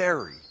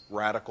very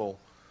radical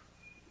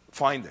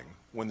finding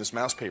when this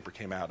mouse paper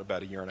came out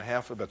about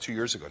 1.5 years, about 2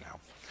 years ago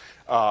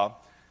now.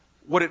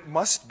 What it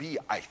must be,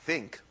 I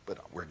think,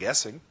 but we're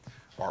guessing,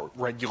 are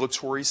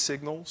regulatory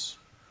signals,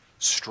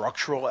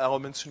 structural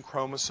elements in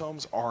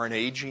chromosomes,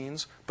 RNA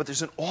genes, but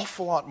there's an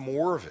awful lot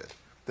more of it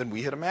than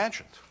we had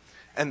imagined.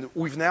 And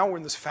we're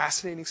in this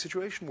fascinating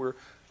situation where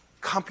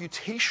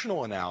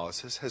computational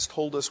analysis has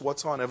told us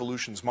what's on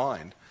evolution's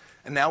mind,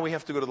 and now we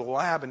have to go to the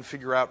lab and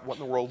figure out what in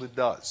the world it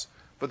does.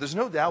 But there's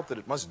no doubt that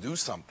it must do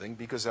something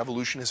because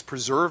evolution has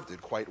preserved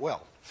it quite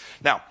well.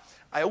 Now,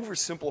 I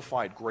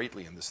oversimplified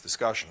greatly in this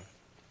discussion.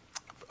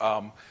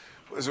 Let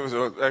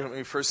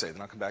me first say,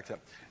 then I'll come back to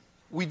that.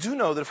 We do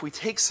know that if we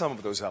take some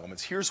of those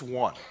elements, here's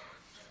one.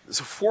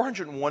 It's a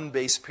 401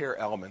 base pair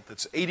element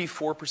that's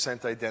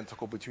 84%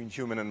 identical between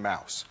human and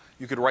mouse.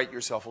 You could write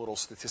yourself a little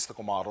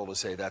statistical model to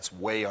say that's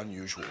way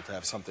unusual to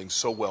have something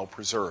so well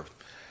preserved.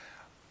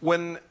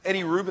 When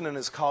Eddie Rubin and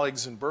his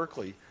colleagues in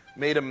Berkeley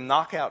made a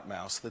knockout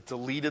mouse that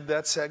deleted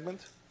that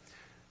segment,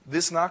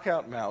 this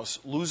knockout mouse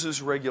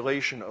loses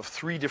regulation of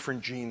 3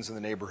 different genes in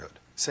the neighborhood,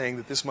 saying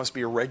that this must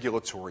be a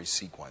regulatory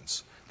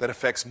sequence that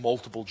affects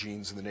multiple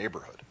genes in the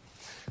neighborhood.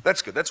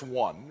 That's good. That's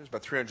one. There's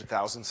about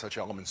 300,000 such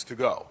elements to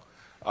go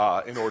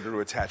in order to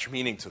attach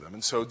meaning to them.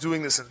 And so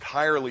doing this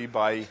entirely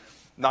by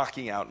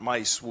knocking out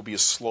mice will be a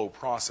slow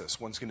process.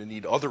 One's going to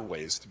need other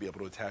ways to be able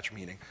to attach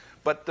meaning.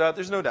 But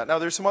there's no doubt. Now,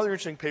 there's some other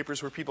interesting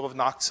papers where people have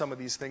knocked some of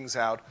these things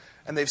out,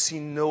 and they've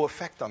seen no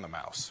effect on the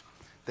mouse.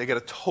 They get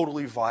a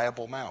totally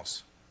viable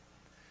mouse.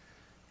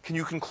 Can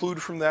you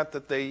conclude from that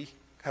that they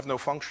have no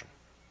function?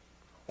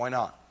 Why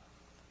not?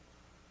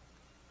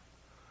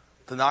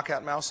 The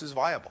knockout mouse is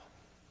viable.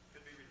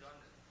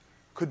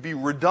 Could be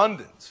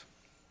redundant.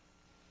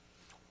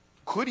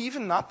 Could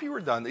even not be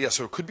redundant. Yes,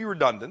 so it could be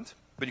redundant,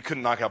 but you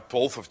couldn't knock out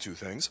both of 2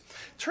 things.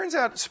 Turns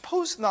out,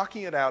 suppose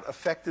knocking it out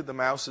affected the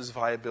mouse's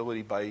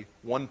viability by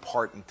 1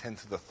 part in 10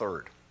 to the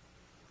 3rd.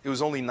 It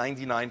was only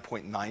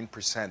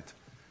 99.9%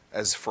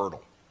 as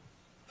fertile.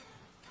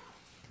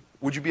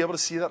 Would you be able to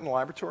see that in the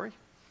laboratory?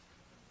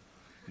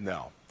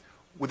 No.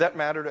 Would that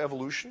matter to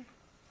evolution?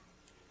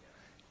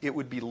 It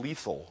would be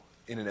lethal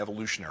in an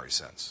evolutionary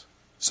sense.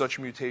 Such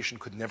a mutation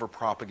could never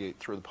propagate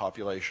through the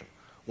population.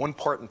 1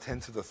 part in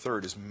 10 to the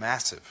 3rd is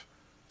massive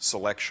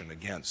selection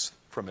against,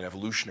 from an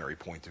evolutionary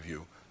point of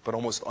view, but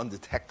almost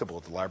undetectable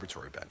at the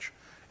laboratory bench.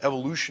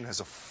 Evolution has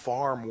a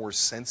far more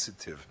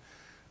sensitive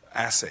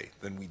assay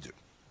than we do.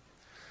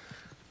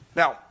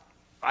 Now,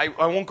 I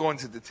won't go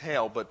into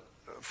detail, but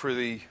for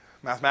the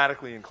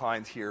mathematically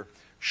inclined here,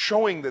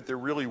 showing that there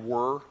really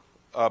were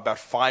about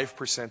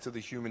 5% of the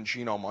human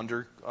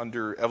genome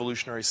under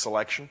evolutionary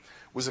selection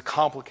was a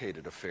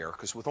complicated affair,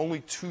 because with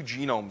only 2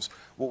 genomes,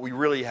 what we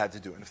really had to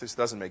do, and if this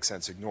doesn't make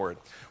sense, ignore it,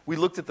 we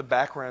looked at the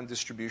background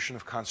distribution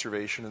of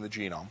conservation in the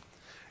genome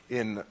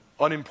in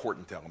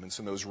unimportant elements,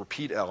 and those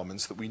repeat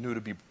elements that we knew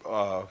to be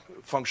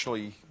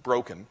functionally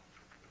broken.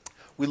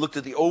 We looked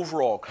at the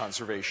overall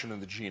conservation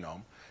in the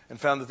genome and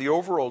found that the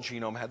overall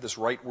genome had this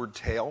rightward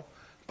tail.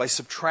 By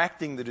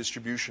subtracting the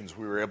distributions,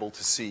 we were able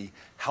to see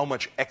how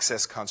much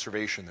excess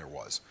conservation there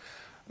was.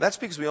 That's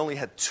because we only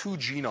had 2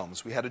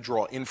 genomes. We had to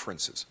draw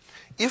inferences.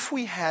 If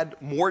we had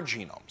more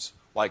genomes,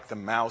 like the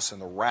mouse and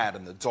the rat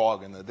and the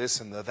dog and the this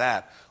and the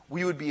that,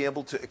 we would be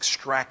able to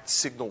extract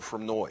signal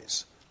from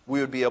noise. We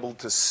would be able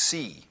to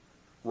see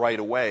right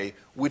away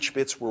which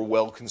bits were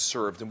well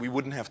conserved, and we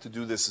wouldn't have to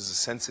do this as a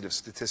sensitive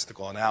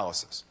statistical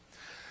analysis.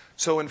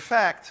 So in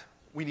fact,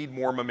 we need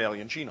more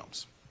mammalian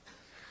genomes.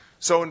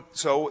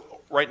 So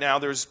right now,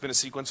 there's been a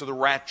sequence of the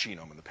rat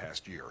genome in the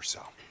past year or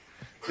so.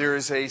 There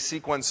is a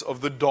sequence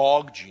of the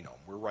dog genome.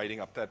 We're writing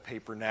up that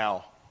paper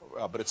now,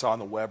 but it's on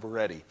the web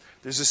already.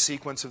 There's a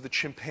sequence of the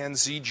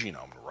chimpanzee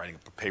genome. We're writing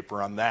up a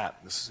paper on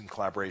that. This is in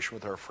collaboration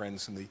with our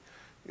friends in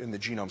the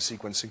genome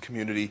sequencing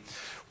community.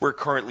 We're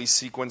currently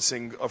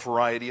sequencing a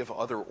variety of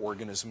other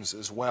organisms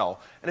as well.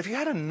 And if you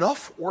had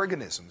enough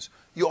organisms,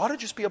 you ought to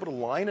just be able to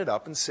line it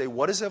up and say,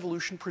 what is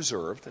evolution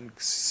preserved, and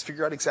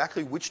figure out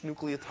exactly which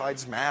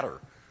nucleotides matter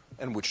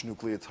and which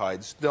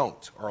nucleotides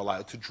don't, are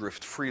allowed to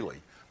drift freely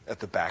at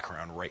the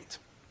background rate.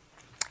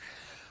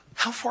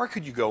 How far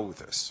could you go with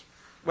this?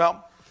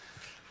 Well,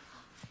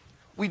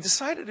 we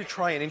decided to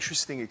try an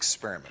interesting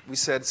experiment. We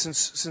said,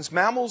 since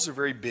mammals are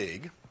very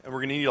big, and we're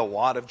going to need a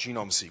lot of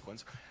genome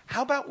sequence,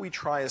 how about we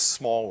try a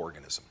small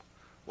organism,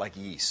 like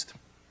yeast?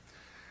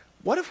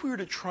 What if we were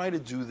to try to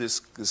do this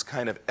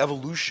kind of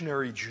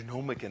evolutionary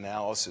genomic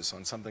analysis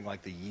on something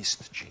like the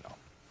yeast genome?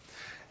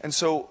 And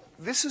so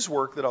this is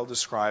work that I'll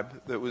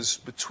describe that was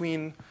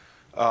between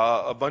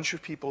a bunch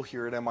of people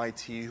here at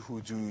MIT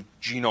who do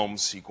genome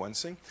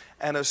sequencing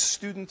and a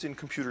student in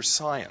computer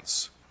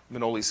science,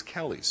 Manolis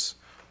Kellis,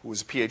 who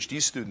was a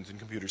PhD student in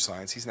computer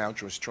science. He's now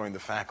just joined the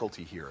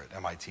faculty here at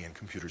MIT in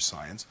computer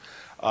science.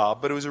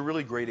 But it was a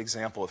really great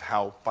example of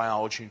how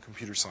biology and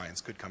computer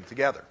science could come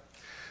together.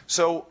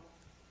 So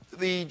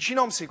the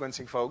genome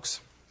sequencing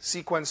folks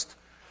sequenced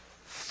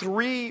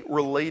 3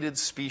 related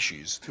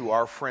species to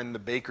our friend the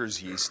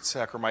baker's yeast,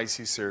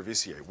 Saccharomyces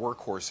cerevisiae,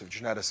 workhorse of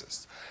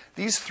geneticists.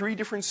 These 3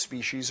 different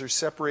species are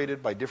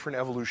separated by different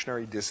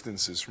evolutionary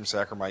distances from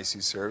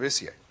Saccharomyces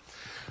cerevisiae.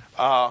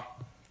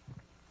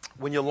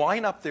 When you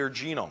line up their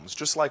genomes,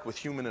 just like with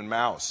human and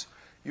mouse,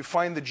 you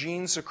find the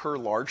genes occur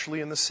largely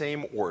in the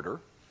same order.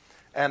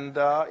 And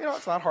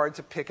it's not hard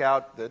to pick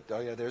out that, oh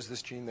yeah, there's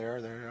this gene there.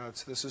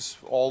 This is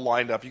all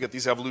lined up. You get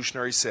these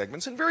evolutionary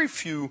segments, and very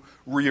few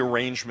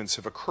rearrangements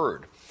have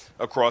occurred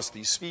across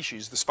these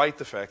species, despite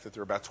the fact that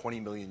they're about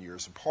 20 million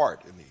years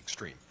apart in the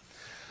extreme.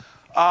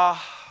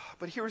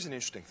 But here's an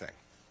interesting thing.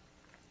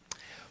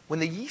 When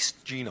the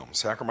yeast genome,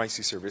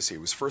 Saccharomyces cerevisiae,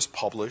 was first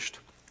published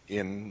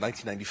in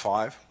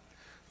 1995,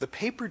 the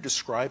paper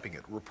describing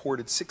it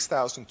reported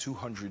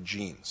 6,200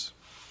 genes.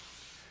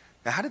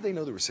 Now, how did they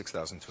know there were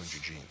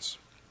 6,200 genes?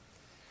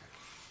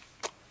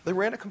 They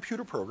ran a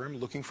computer program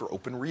looking for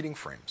open reading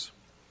frames.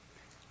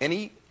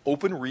 Any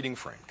open reading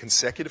frame,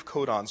 consecutive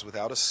codons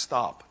without a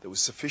stop, that was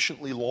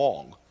sufficiently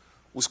long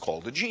was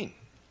called a gene.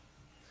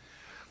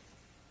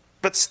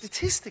 But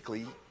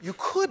statistically, you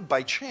could,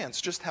 by chance,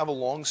 just have a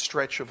long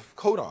stretch of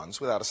codons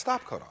without a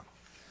stop codon.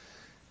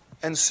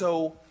 And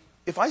so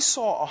if I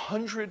saw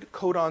 100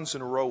 codons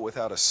in a row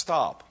without a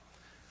stop,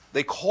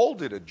 they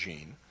called it a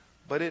gene,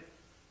 but it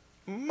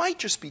might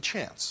just be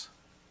chance.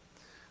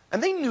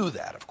 And they knew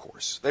that, of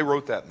course. They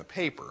wrote that in the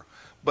paper.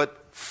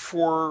 But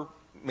for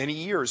many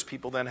years,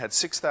 people then had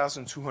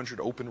 6,200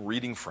 open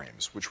reading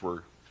frames, which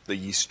were the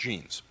yeast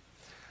genes.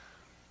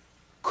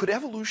 Could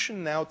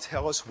evolution now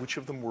tell us which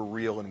of them were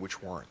real and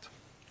which weren't?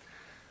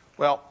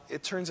 Well,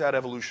 it turns out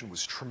evolution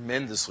was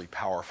tremendously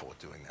powerful at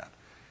doing that.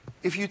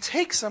 If you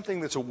take something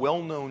that's a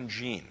well-known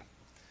gene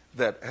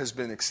that has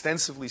been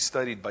extensively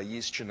studied by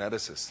yeast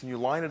geneticists, and you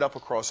line it up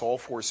across all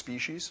 4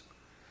 species,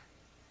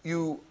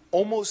 you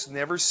almost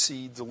never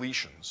see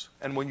deletions.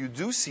 And when you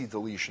do see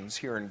deletions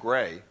here in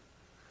gray,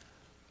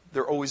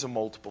 they're always a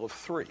multiple of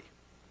 3.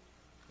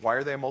 Why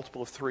are they a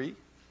multiple of 3?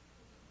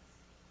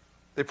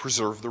 They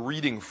preserve the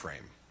reading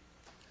frame.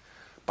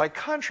 By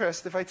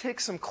contrast, if I take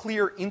some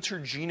clear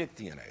intergenic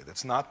DNA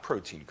that's not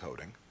protein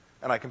coding,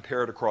 and I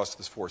compare it across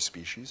these 4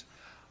 species,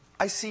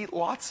 I see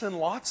lots and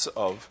lots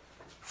of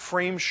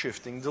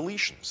frame-shifting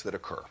deletions that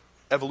occur.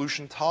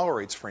 Evolution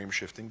tolerates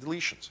frame-shifting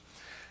deletions.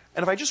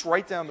 And if I just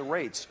write down the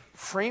rates,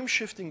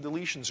 frame-shifting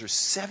deletions are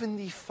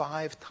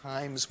 75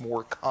 times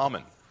more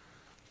common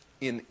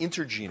in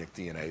intergenic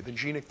DNA than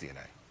genic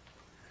DNA.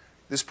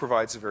 This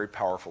provides a very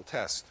powerful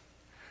test.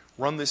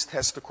 Run this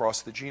test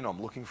across the genome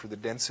looking for the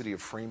density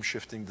of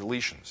frame-shifting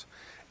deletions.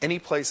 Any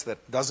place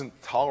that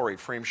doesn't tolerate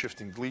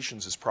frame-shifting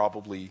deletions is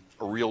probably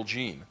a real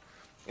gene.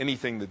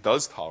 Anything that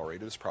does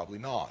tolerate it is probably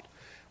not.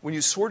 When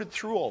you sorted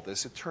through all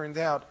this, it turned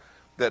out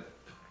that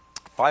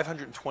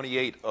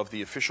 528 of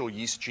the official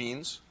yeast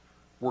genes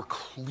were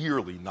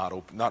clearly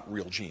not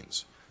real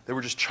genes. They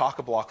were just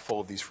chock-a-block full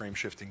of these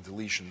frame-shifting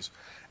deletions.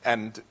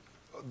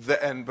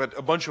 But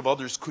a bunch of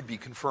others could be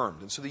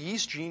confirmed. And so the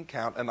yeast gene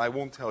count, and I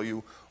won't tell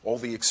you all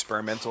the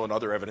experimental and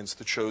other evidence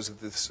that shows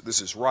that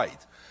this is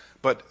right,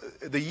 but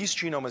the yeast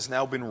genome has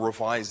now been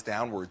revised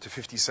downward to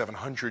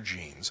 5,700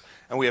 genes,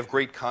 and we have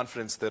great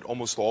confidence that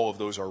almost all of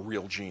those are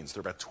real genes.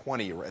 There are about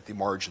 20 at the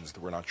margins that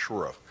we're not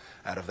sure of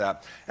out of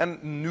that.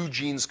 And new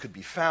genes could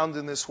be found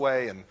in this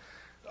way, and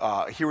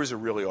here is a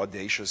really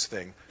audacious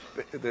thing.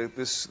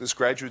 This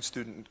graduate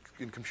student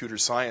in computer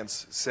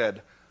science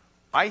said,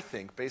 I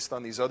think, based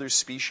on these other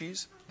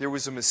species, there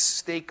was a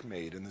mistake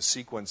made in the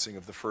sequencing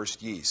of the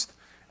first yeast,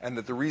 and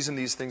that the reason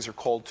these things are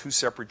called 2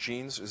 separate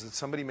genes is that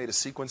somebody made a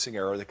sequencing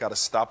error that got a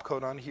stop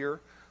codon here,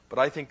 but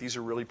I think these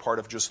are really part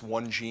of just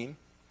one gene.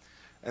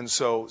 And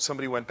so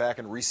somebody went back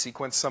and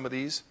resequenced some of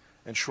these,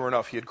 and sure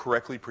enough, he had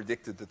correctly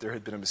predicted that there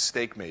had been a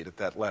mistake made at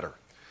that letter,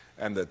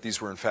 and that these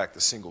were, in fact,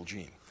 a single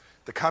gene.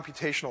 The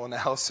computational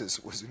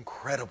analysis was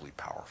incredibly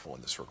powerful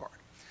in this regard.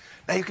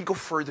 Now, you could go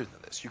further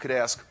than this. You could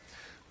ask,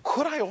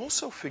 could I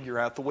also figure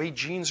out the way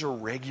genes are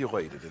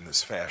regulated in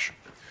this fashion?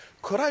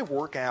 Could I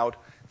work out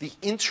the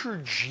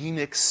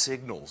intergenic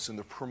signals in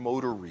the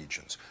promoter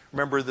regions?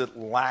 Remember that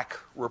lac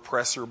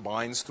repressor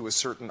binds to a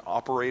certain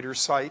operator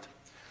site?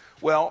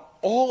 Well,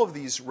 all of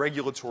these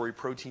regulatory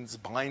proteins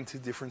bind to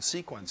different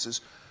sequences.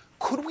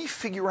 Could we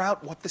figure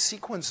out what the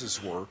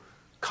sequences were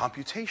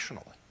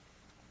computationally?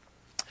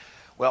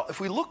 Well, if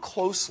we look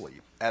closely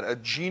at an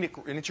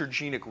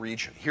intergenic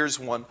region, here's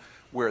one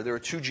where there are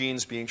 2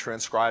 genes being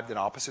transcribed in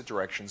opposite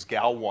directions,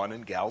 GAL1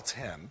 and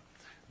GAL10,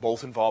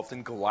 both involved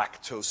in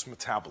galactose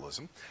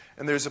metabolism.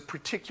 And there's a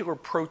particular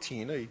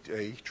protein,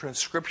 a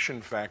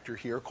transcription factor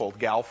here called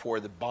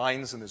GAL4 that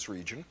binds in this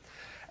region.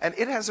 And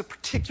it has a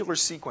particular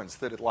sequence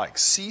that it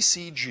likes,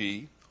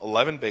 CCG,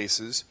 11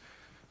 bases,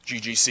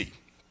 GGC.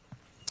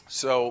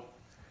 So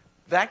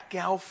that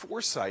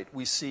GAL4 site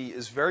we see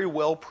is very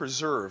well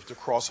preserved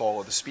across all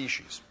of the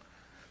species.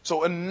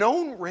 So a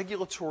known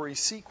regulatory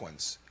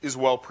sequence is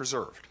well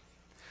preserved.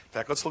 In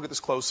fact, let's look at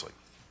this closely.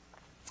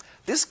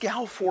 This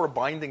GAL4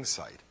 binding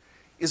site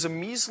is a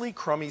measly,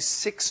 crummy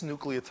 6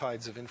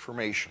 nucleotides of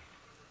information.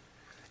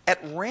 At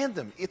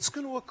random, it's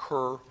going to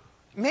occur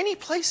many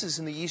places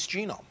in the yeast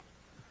genome,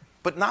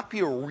 but not be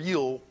a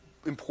real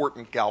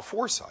important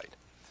GAL4 site,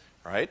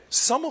 right?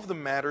 Some of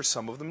them matter,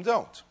 some of them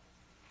don't.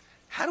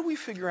 How do we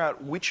figure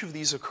out which of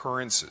these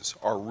occurrences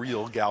are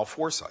real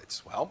GAL4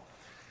 sites? Well,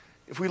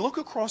 if we look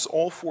across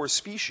all 4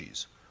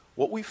 species,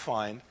 what we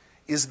find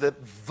is that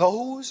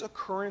those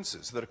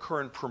occurrences that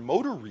occur in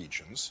promoter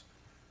regions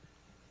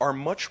are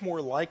much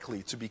more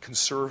likely to be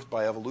conserved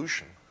by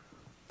evolution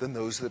than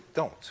those that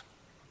don't.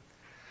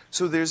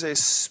 So there's a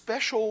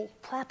special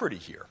property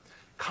here,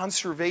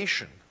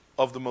 conservation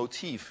of the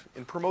motif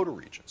in promoter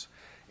regions.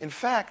 In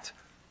fact,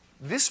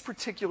 this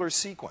particular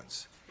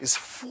sequence is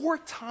 4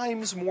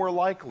 times more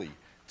likely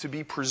to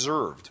be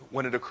preserved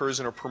when it occurs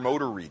in a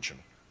promoter region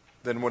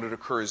than when it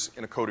occurs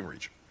in a coding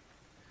region.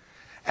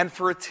 And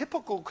for a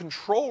typical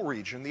control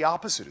region, the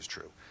opposite is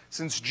true.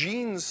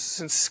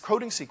 Since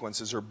coding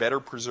sequences are better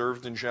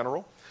preserved in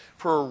general,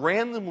 for a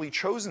randomly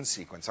chosen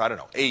sequence, I don't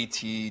know, A,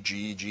 T,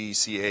 G, G,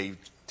 C, A,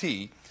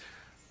 T,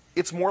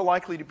 it's more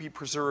likely to be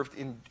preserved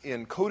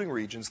in coding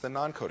regions than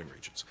non-coding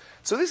regions.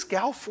 So this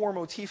Gal4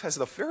 motif has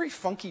the very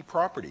funky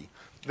property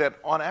that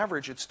on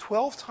average it's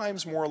 12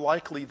 times more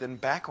likely than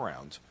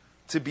background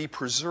to be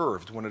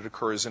preserved when it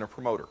occurs in a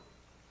promoter.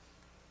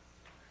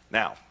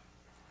 Now,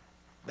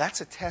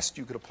 that's a test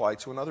you could apply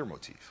to another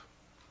motif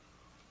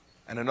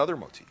and another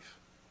motif.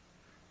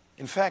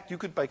 In fact, you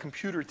could by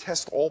computer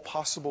test all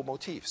possible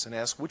motifs and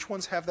ask which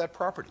ones have that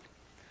property.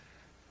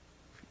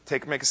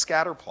 Make a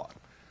scatter plot.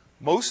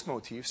 Most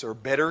motifs are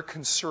better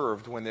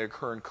conserved when they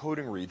occur in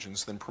coding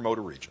regions than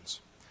promoter regions.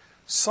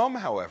 Some,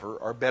 however,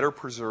 are better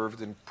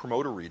preserved in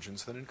promoter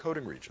regions than in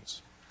coding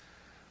regions.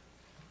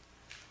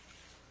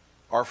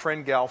 Our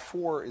friend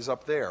Gal4 is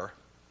up there,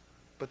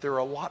 but there are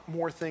a lot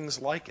more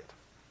things like it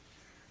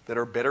that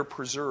are better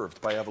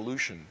preserved by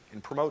evolution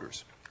in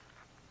promoters.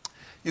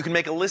 You can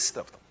make a list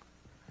of them.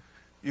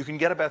 You can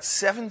get about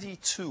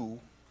 72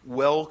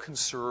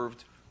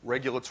 well-conserved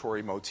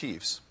regulatory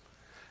motifs.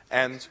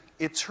 And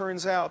it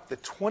turns out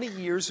that 20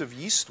 years of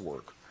yeast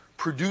work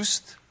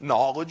produced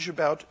knowledge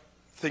about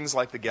things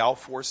like the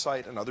Gal4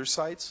 site and other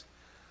sites.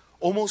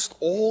 Almost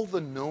all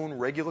the known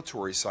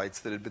regulatory sites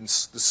that had been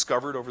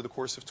discovered over the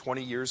course of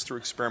 20 years through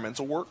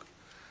experimental work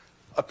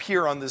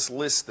appear on this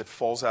list that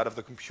falls out of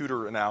the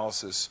computer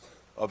analysis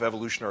of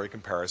evolutionary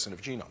comparison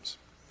of genomes.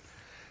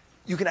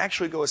 You can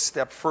actually go a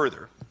step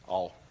further.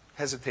 I'll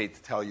hesitate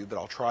to tell you, but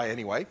I'll try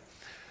anyway.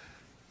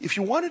 If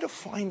you wanted to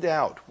find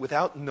out,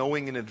 without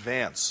knowing in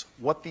advance,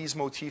 what these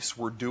motifs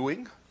were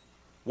doing,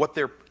 what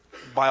their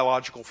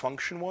biological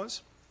function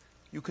was,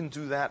 you can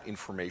do that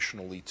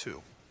informationally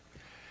too.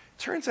 It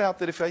turns out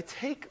that if I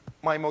take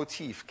my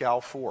motif,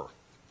 Gal4,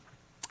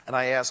 and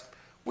I ask,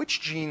 which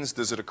genes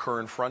does it occur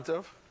in front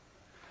of?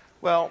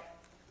 Well,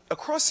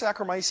 across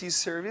Saccharomyces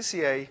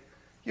cerevisiae,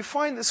 you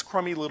find this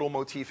crummy little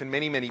motif in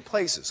many, many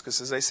places,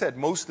 because as I said,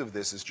 most of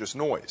this is just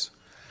noise.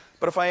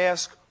 But if I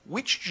ask,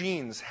 which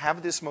genes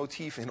have this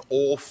motif in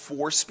all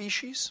 4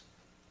 species?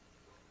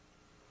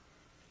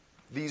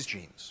 These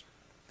genes.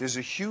 There's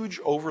a huge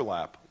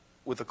overlap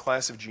with the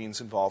class of genes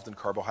involved in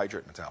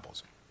carbohydrate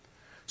metabolism.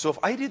 So if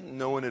I didn't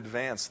know in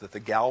advance that the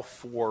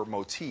Gal4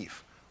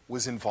 motif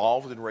was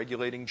involved in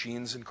regulating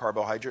genes in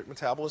carbohydrate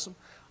metabolism,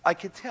 I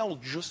could tell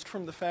just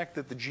from the fact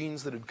that the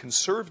genes that had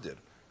conserved it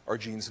are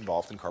genes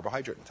involved in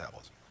carbohydrate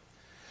metabolism.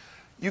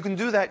 You can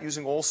do that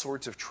using all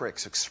sorts of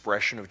tricks,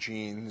 expression of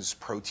genes,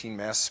 protein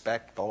mass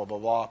spec, blah, blah, blah,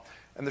 blah.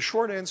 And the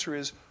short answer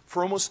is,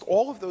 for almost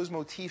all of those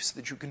motifs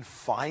that you can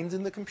find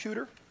in the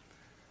computer,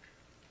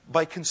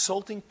 by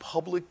consulting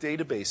public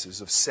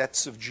databases of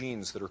sets of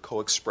genes that are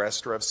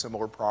co-expressed or have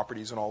similar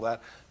properties and all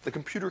that, the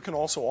computer can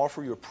also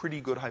offer you a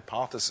pretty good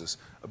hypothesis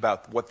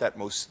about what that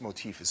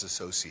motif is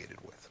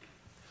associated with.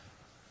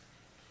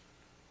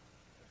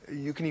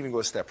 You can even go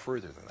a step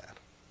further than that.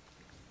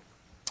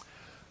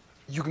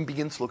 You can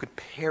begin to look at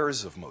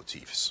pairs of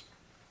motifs.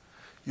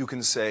 You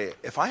can say,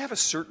 if I have a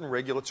certain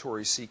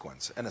regulatory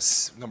sequence, and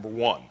number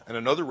 1, and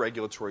another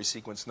regulatory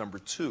sequence, number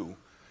 2,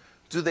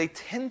 do they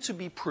tend to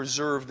be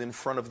preserved in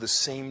front of the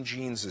same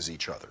genes as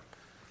each other?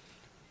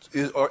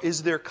 Or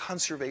is their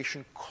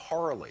conservation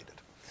correlated?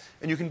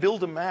 And you can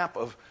build a map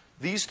of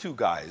these 2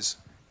 guys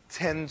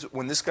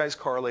when this guy's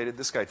correlated,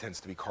 this guy tends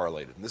to be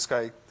correlated, and this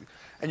guy,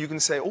 and you can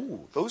say,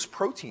 oh, those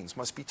proteins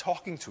must be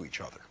talking to each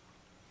other.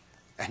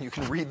 And you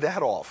can read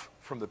that off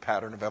from the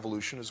pattern of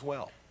evolution as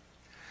well.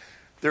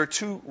 There are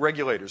 2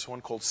 regulators,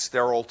 one called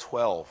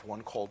sterol-12,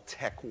 one called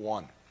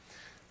TEC1.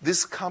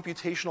 This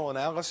computational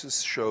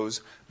analysis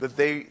shows that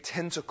they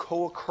tend to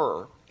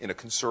co-occur in a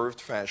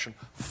conserved fashion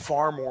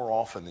far more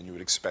often than you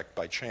would expect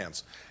by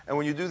chance. And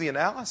when you do the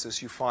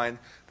analysis, you find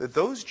that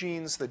those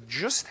genes that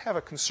just have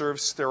a conserved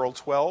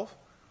sterol-12,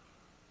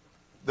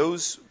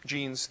 those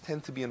genes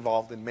tend to be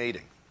involved in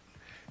mating.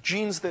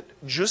 Genes that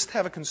just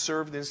have a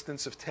conserved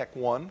instance of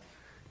TEC1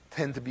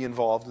 tend to be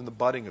involved in the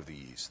budding of the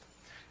yeast.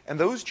 And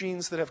those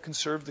genes that have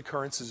conserved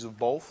occurrences of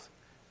both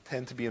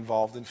tend to be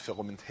involved in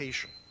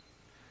filamentation.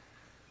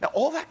 Now,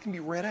 all that can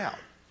be read out,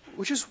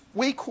 which is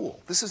way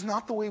cool. This is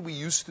not the way we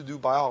used to do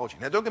biology.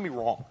 Now, don't get me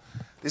wrong.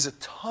 There's a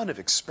ton of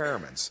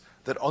experiments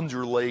that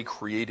underlay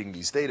creating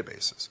these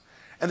databases.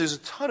 And there's a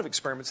ton of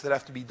experiments that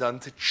have to be done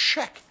to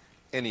check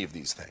any of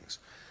these things.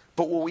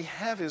 But what we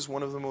have is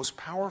one of the most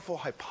powerful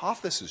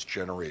hypothesis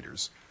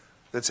generators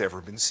that's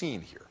ever been seen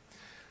here.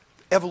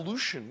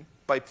 Evolution,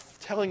 by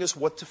telling us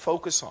what to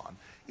focus on,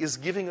 is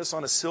giving us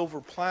on a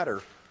silver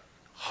platter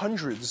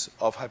hundreds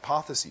of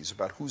hypotheses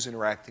about who's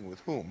interacting with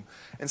whom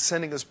and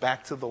sending us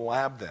back to the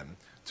lab then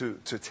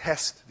to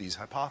test these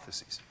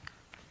hypotheses.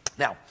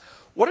 Now,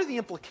 what are the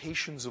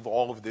implications of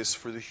all of this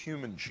for the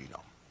human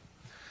genome?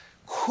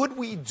 Could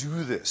we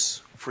do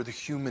this for the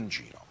human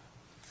genome?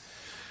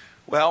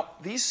 Well,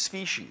 these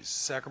species,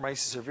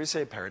 Saccharomyces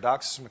cerevisiae,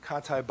 Paradoxus,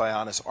 Makati,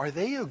 Bionis, are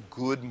they a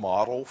good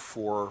model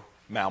for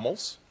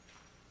mammals?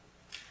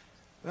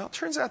 Well, it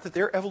turns out that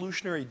their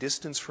evolutionary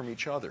distance from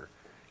each other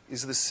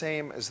is the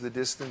same as the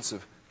distance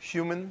of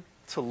human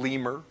to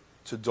lemur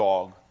to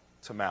dog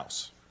to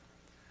mouse.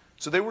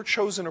 So they were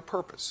chosen a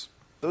purpose.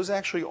 Those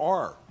actually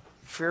are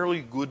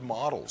fairly good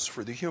models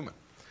for the human.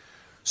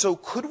 So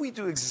could we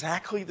do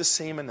exactly the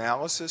same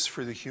analysis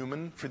for the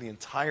human, for the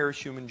entire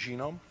human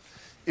genome,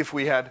 if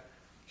we had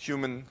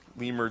human,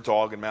 lemur,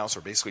 dog, and mouse,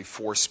 or basically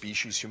 4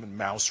 species, human,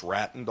 mouse,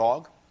 rat, and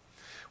dog?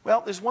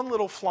 Well, there's one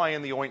little fly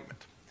in the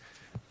ointment.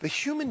 The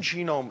human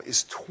genome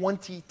is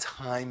 20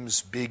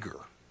 times bigger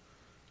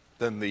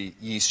than the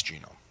yeast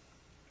genome.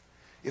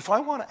 If I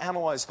want to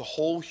analyze the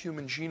whole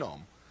human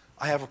genome,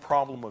 I have a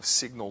problem of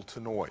signal to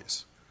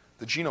noise.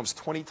 The genome's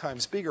 20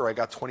 times bigger, I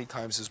got 20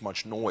 times as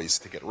much noise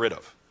to get rid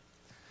of.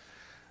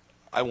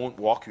 I won't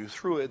walk you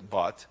through it,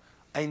 but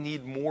I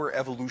need more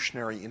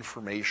evolutionary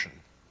information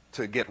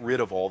to get rid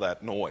of all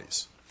that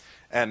noise.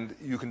 And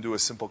you can do a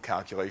simple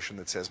calculation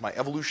that says my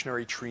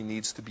evolutionary tree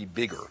needs to be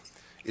bigger.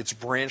 Its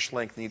branch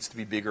length needs to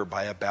be bigger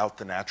by about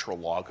the natural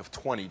log of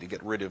 20 to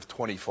get rid of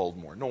 20-fold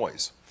more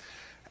noise.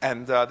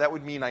 And that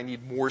would mean I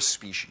need more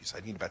species.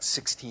 I need about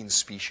 16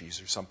 species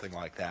or something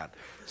like that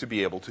to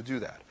be able to do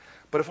that.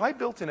 But if I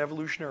built an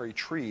evolutionary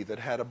tree that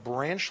had a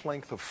branch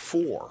length of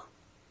 4,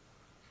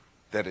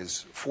 that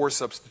is 4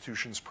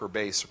 substitutions per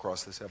base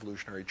across this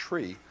evolutionary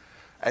tree,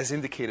 as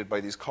indicated by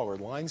these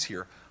colored lines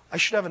here, I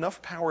should have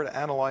enough power to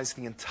analyze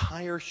the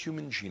entire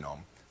human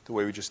genome the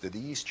way we just did the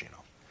yeast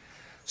genome.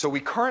 So we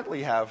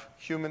currently have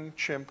human,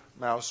 chimp,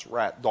 mouse,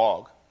 rat,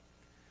 dog.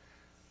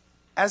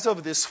 As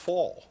of this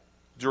fall,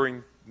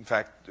 during, in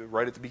fact,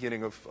 right at the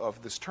beginning of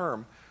this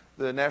term,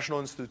 the National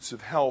Institutes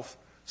of Health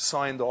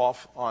signed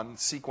off on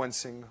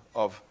sequencing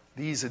of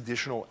these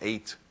additional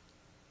 8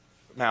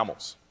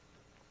 mammals.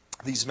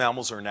 These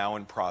mammals are now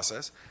in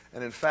process.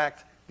 And in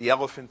fact, the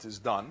elephant is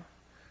done,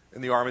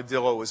 and the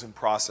armadillo is in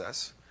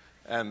process,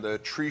 and the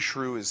tree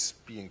shrew is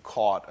being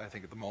caught, I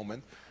think, at the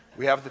moment.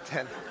 We have the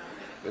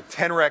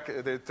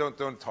tenrec,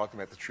 don't talk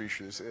about the tree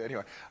shrews.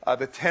 Anyway,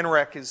 the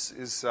tenrec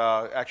is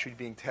actually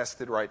being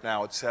tested right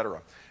now, et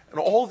cetera. And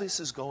all this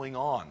is going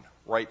on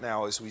right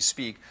now as we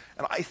speak.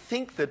 And I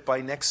think that by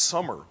next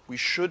summer, we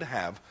should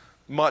have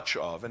much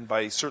of, and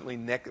by certainly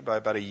by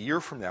about a year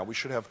from now, we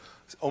should have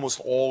almost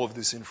all of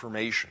this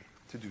information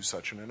to do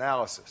such an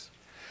analysis.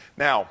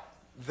 Now,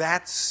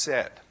 that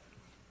said,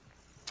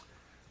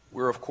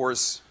 we're, of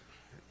course,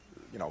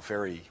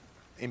 very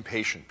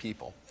impatient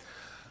people.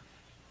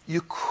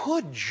 You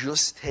could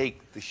just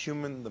take the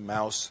human, the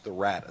mouse, the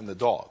rat, and the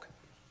dog.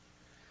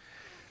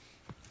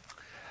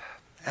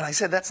 And I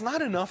said that's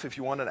not enough if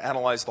you wanted to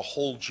analyze the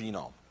whole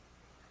genome.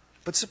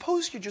 But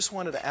suppose you just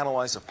wanted to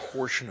analyze a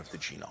portion of the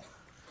genome,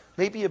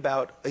 maybe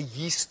about a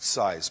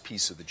yeast-sized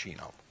piece of the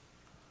genome.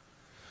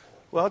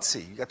 Well, let's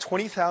see. You got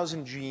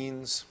 20,000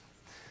 genes.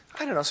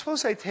 I don't know.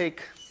 Suppose I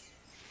take,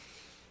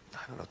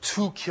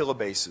 2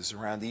 kilobases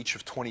around each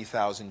of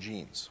 20,000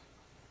 genes.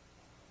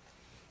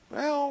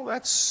 Well,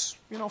 that's,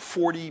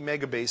 40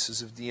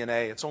 megabases of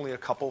DNA. It's only a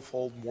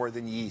couple-fold more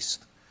than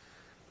yeast.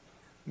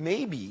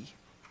 Maybe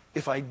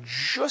if I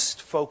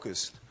just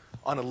focused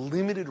on a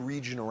limited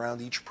region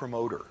around each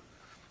promoter,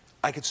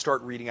 I could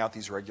start reading out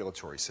these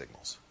regulatory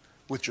signals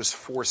with just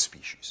 4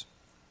 species.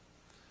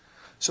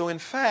 So in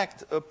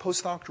fact, a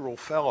postdoctoral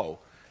fellow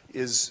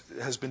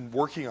has been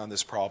working on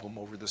this problem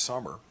over the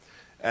summer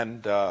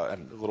and a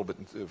little bit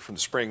from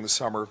the spring, the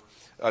summer,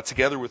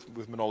 together with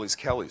Manolis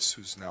Kellis,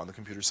 who's now in the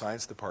computer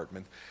science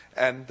department.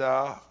 And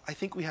I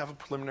think we have a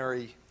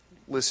preliminary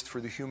list for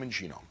the human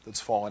genome that's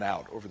fallen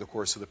out over the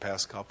course of the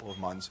past couple of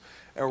months.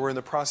 And we're in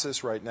the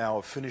process right now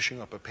of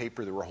finishing up a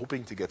paper that we're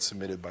hoping to get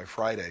submitted by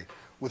Friday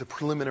with a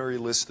preliminary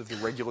list of the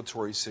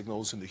regulatory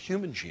signals in the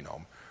human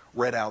genome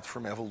read out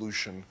from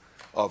evolution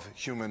of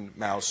human,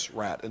 mouse,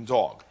 rat, and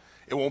dog.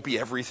 It won't be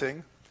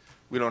everything.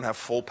 We don't have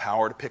full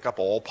power to pick up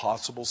all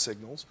possible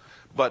signals,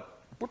 but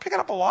we're picking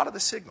up a lot of the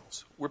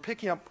signals. We're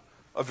picking up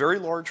a very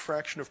large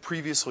fraction of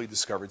previously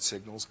discovered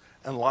signals,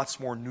 and lots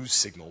more new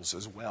signals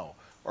as well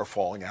are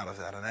falling out of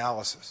that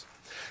analysis.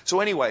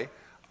 So anyway,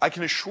 I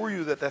can assure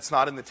you that that's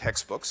not in the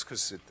textbooks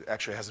because it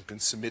actually hasn't been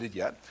submitted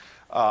yet.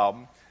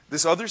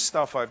 This other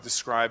stuff I've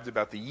described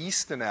about the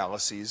yeast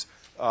analyses,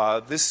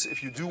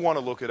 if you do want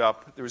to look it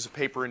up, there was a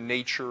paper in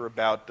Nature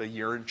about a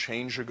year and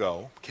change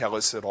ago,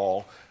 Kellis et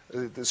al.,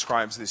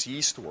 describes this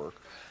yeast work.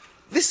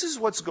 This is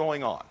what's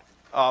going on.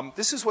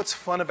 This is what's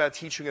fun about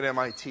teaching at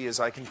MIT is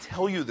I can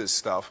tell you this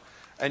stuff,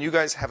 and you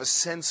guys have a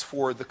sense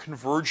for the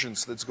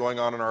convergence that's going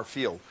on in our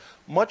field.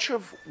 Much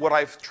of what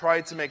I've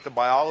tried to make the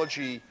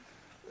biology,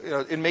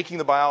 in making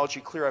the biology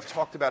clear, I've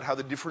talked about how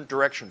the different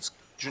directions,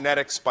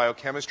 genetics,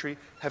 biochemistry,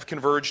 have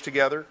converged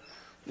together.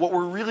 What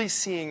we're really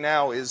seeing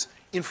now is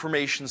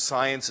information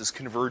science is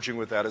converging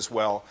with that as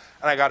well.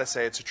 And I got to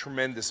say, it's a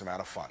tremendous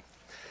amount of fun.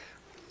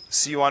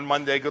 See you on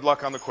Monday. Good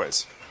luck on the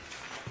quiz.